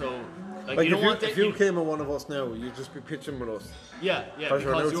like, so Like you if you came with one of us now, you'd just be pitching with us. Yeah,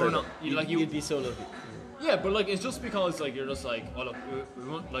 because you're not. You'd be so lucky. Yeah, but like it's just because like you're just like, oh look, we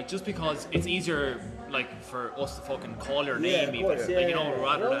want, like just because it's easier like for us to fucking call your name, even, like, you know,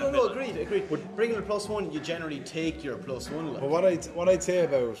 rather than. No, agreed. But bringing a +1, you generally take your +1. Like. But what I'd say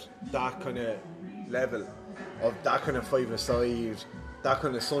about that kind of level of that kind of 5-a-side, that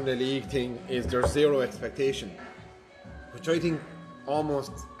kind of Sunday league thing is there's zero expectation, which I think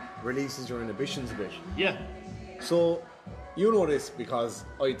almost releases your inhibitions a bit. Yeah. So. You know this because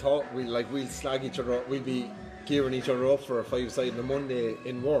I thought we'll slag each other up, we'll be gearing each other up for a 5-side on a Monday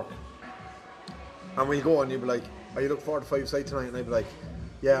in work. And we'll go and you'll be like, are you looking forward to 5-side tonight? And I'll be like,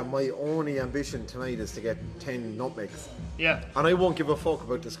 yeah, my only ambition tonight is to get 10 nutmegs. Yeah. And I won't give a fuck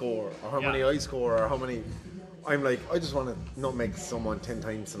about the score or how many I score or how many. I'm like, I just want to nutmeg someone 10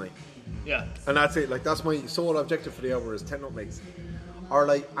 times tonight. Yeah. And that's it. Like, that's my sole objective for the hour is 10 nutmegs. Or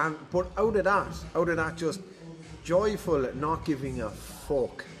like, but out of that just joyful not giving a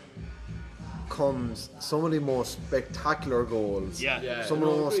fuck comes some of the most spectacular goals, some of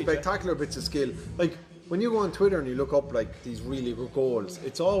the most spectacular bits of skill. Like when you go on Twitter and you look up like these really good goals,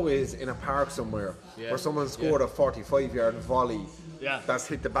 it's always in a park somewhere where someone scored a 45-yard volley that's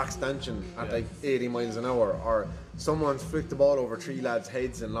hit the back stanchion at like 80 miles an hour, or someone's flicked the ball over 3 lads'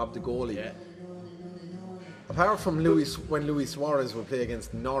 heads and lobbed the goalie. Apart from when Luis Suarez would play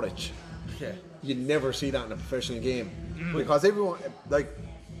against Norwich, you'd never see that in a professional game because everyone, like,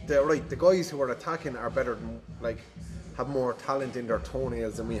 they're right. The guys who are attacking are better than, like, have more talent in their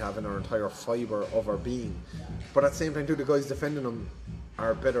toenails than we have in our entire fibre of our being. But at the same time, too, the guys defending them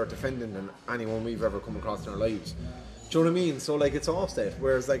are better at defending than anyone we've ever come across in our lives. Do you know what I mean? So, like, it's offset.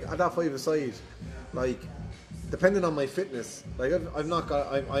 Whereas, like, at that 5-a-side, like, depending on my fitness, like, I'm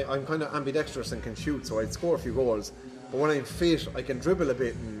kind of ambidextrous and can shoot, so I'd score a few goals. But when I'm fit, I can dribble a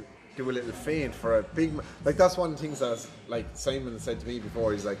bit and do a little feint for a big like that's one of the things that like Simon said to me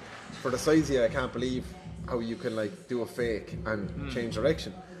before. He's like, for the size of you, I can't believe how you can like do a fake and change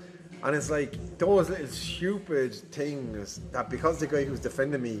direction. And it's like those little stupid things that because the guy who's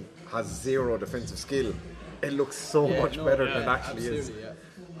defending me has zero defensive skill, it looks so much better than it actually is.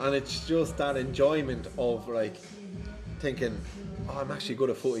 And it's just that enjoyment of like thinking, oh, I'm actually good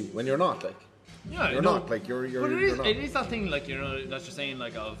at footy when you're not, like. Yeah, you're not like you're. But you're not. It is that thing, like, you know, that you're saying,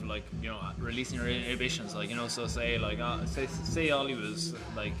 like, of like, you know, releasing your inhibitions, like, you know. So say like say Ollie was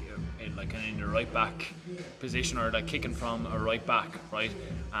like in the right back position or like kicking from a right back, right,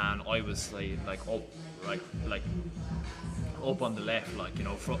 and I was like up on the left, like, you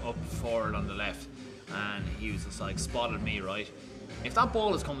know, up forward on the left, and he was just like spotted me, right. If that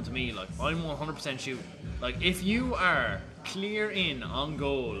ball is coming to me, like, I'm 100% shooting. Like, if you are clear in on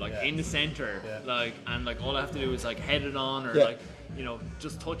goal, like in the centre, like, and like all I have to do is like head it on or like, you know,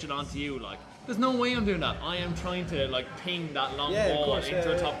 just touch it onto you, like, there's no way I'm doing that. I am trying to like ping that long ball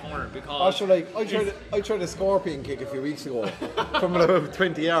into a top corner because also, like, I tried a scorpion kick a few weeks ago from about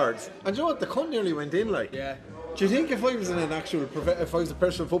 20 yards, and you know what, the cunt nearly went in, like. Do you think if I was in an actual if I was a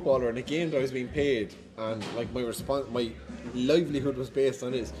professional footballer in a game that I was being paid and like my livelihood was based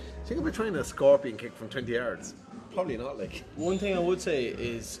on this, do you think I'd be trying a scorpion kick from 20 yards? Probably not. Like, one thing I would say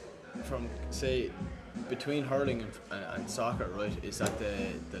is from say between hurling and soccer, right, is that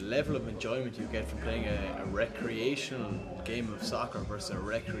the level of enjoyment you get from playing a recreational game of soccer versus a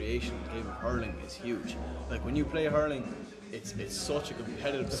recreational game of hurling is huge. Like when you play hurling, it's such a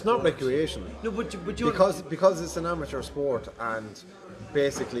competitive it's sport. Not recreational. No, but because it's an amateur sport, and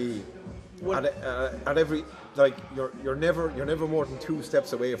basically at every, like, you're never more than 2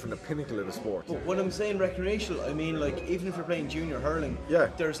 steps away from the pinnacle of the sport. But when I'm saying recreational, I mean, like, even if you're playing junior hurling,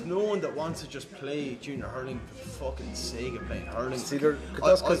 there's no one that wants to just play junior hurling for the fucking sake of playing hurling. See,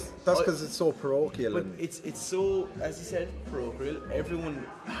 that's because it's so parochial. But it's so, as you said, parochial. Everyone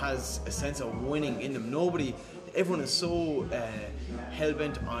has a sense of winning in them. Everyone is so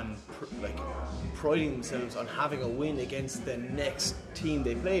hell-bent on priding themselves on having a win against the next team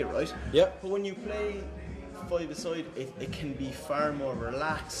they play, right? Yeah. But when you play 5-a-side, it can be far more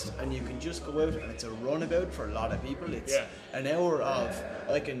relaxed, and you can just go out and it's a runabout for a lot of people. It's an hour of,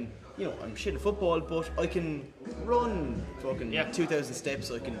 I can, you know, I'm shit at football, but I can run fucking 2,000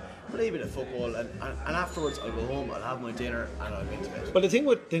 steps, I can play a bit of football, and afterwards I'll go home, I'll have my dinner, and I'll get to bed. But the thing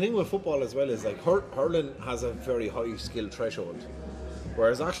with football as well is, like, hurling has a very high skill threshold,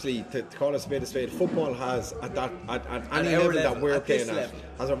 whereas actually, to call a spade, football has at any level that we're playing at,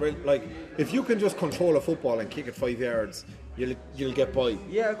 has a real, like, if you can just control a football and kick it 5 yards, you'll get by.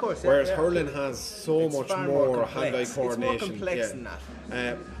 Yeah, of course. Whereas hurling has so much more hand-eye coordination. It's more complex than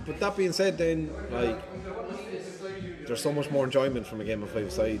that. But that being said, then there's so much more enjoyment from a game of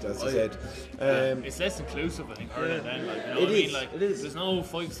five-side, as you said. It's less inclusive, I think, hurling then. It is. There's no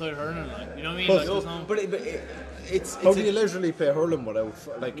five-side hurling, you know what I mean? But it's how do you leisurely play hurling without?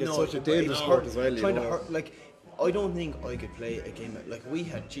 It's such a dangerous sport as well. I don't think I could play a game we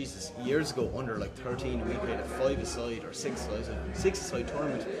had years ago under 13. We played a 5-a-side or 6-a-side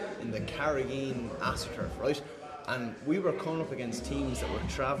tournament in the Carrigeen AstroTurf, right? And we were coming up against teams that were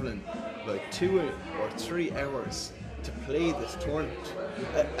travelling 2 or 3 hours to play this tournament.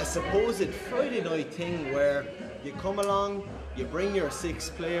 A supposed Friday night thing where you come along, you bring your 6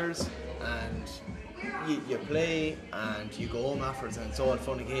 players, and you play, and you go home afterwards, and it's all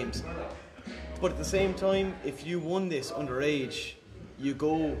fun and games. But at the same time, if you won this underage, you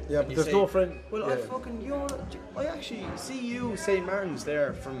go. Yeah, but there's no friend. Well, I actually see you, St. Martin's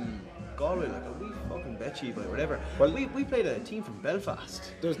there from Galway, we fucking bet you by whatever. Well, we played a team from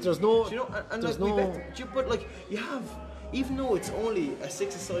Belfast. There's no. But you have, even though it's only a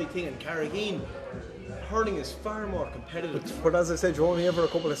 6-a-side thing in Carrigeen, hurling is far more competitive. But as I said, you're only ever a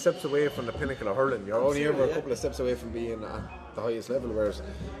couple of steps away from the pinnacle of hurling. You're only ever a couple of steps away from being at the highest level, whereas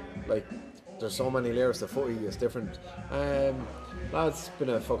there's so many layers to footy, it's different. Lads, it's been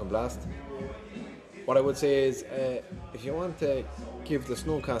a fucking blast. What I would say is, if you want to give the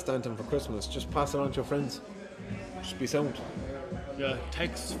Snowcast anthem for Christmas, just pass it on to your friends. Just be sound. Yeah,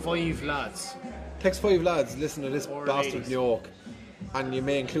 text 5 lads. Text 5 lads, listen to this or bastard ladies. New York. And you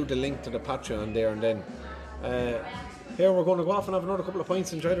may include the link to the Patreon there and then. Here we're going to go off and have another couple of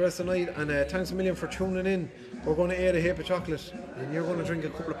pints, enjoy the rest of the night, and thanks a million for tuning in. We're going to eat a heap of chocolate, and you're going to drink a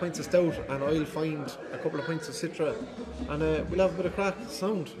couple of pints of stout, and I'll find a couple of pints of Citra, and we'll have a bit of crack.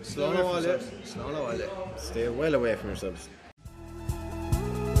 Sound. Slow now, Stay well away from yourselves.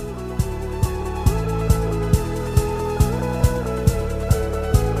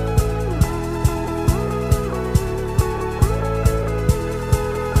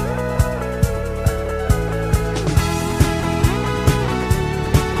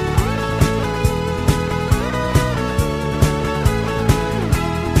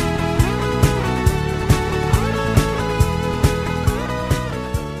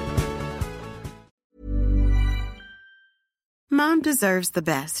 Mom deserves the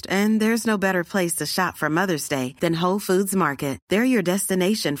best, and there's no better place to shop for Mother's Day than Whole Foods Market. They're your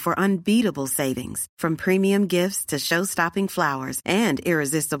destination for unbeatable savings, from premium gifts to show-stopping flowers and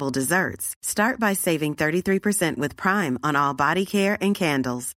irresistible desserts. Start by saving 33% with Prime on all body care and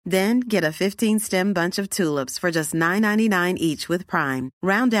candles. Then get a 15-stem bunch of tulips for just $9.99 each with Prime.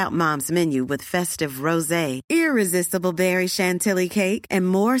 Round out Mom's menu with festive rosé, irresistible berry chantilly cake, and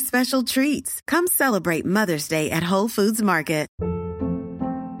more special treats. Come celebrate Mother's Day at Whole Foods Market.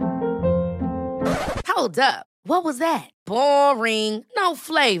 Hold up. What was that? Boring. No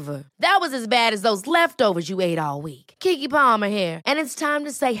flavor. That was as bad as those leftovers you ate all week. Keke Palmer here, and it's time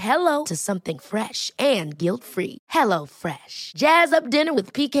to say hello to something fresh and guilt-free. Hello Fresh. Jazz up dinner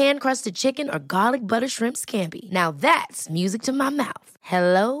with pecan-crusted chicken or garlic butter shrimp scampi. Now that's music to my mouth.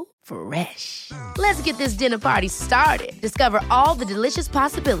 Hello Fresh. Let's get this dinner party started. Discover all the delicious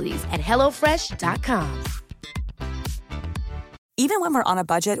possibilities at HelloFresh.com. Even when we're on a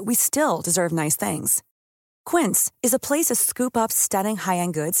budget, we still deserve nice things. Quince is a place to scoop up stunning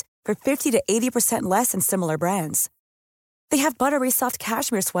high-end goods for 50 to 80% less than similar brands. They have buttery soft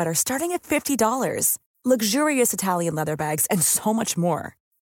cashmere sweaters starting at $50, luxurious Italian leather bags, and so much more.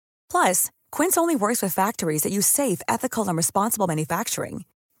 Plus, Quince only works with factories that use safe, ethical, and responsible manufacturing.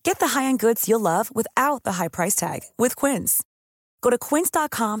 Get the high-end goods you'll love without the high price tag with Quince. Go to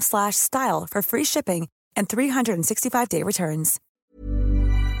quince.com/style for free shipping and 365-day returns.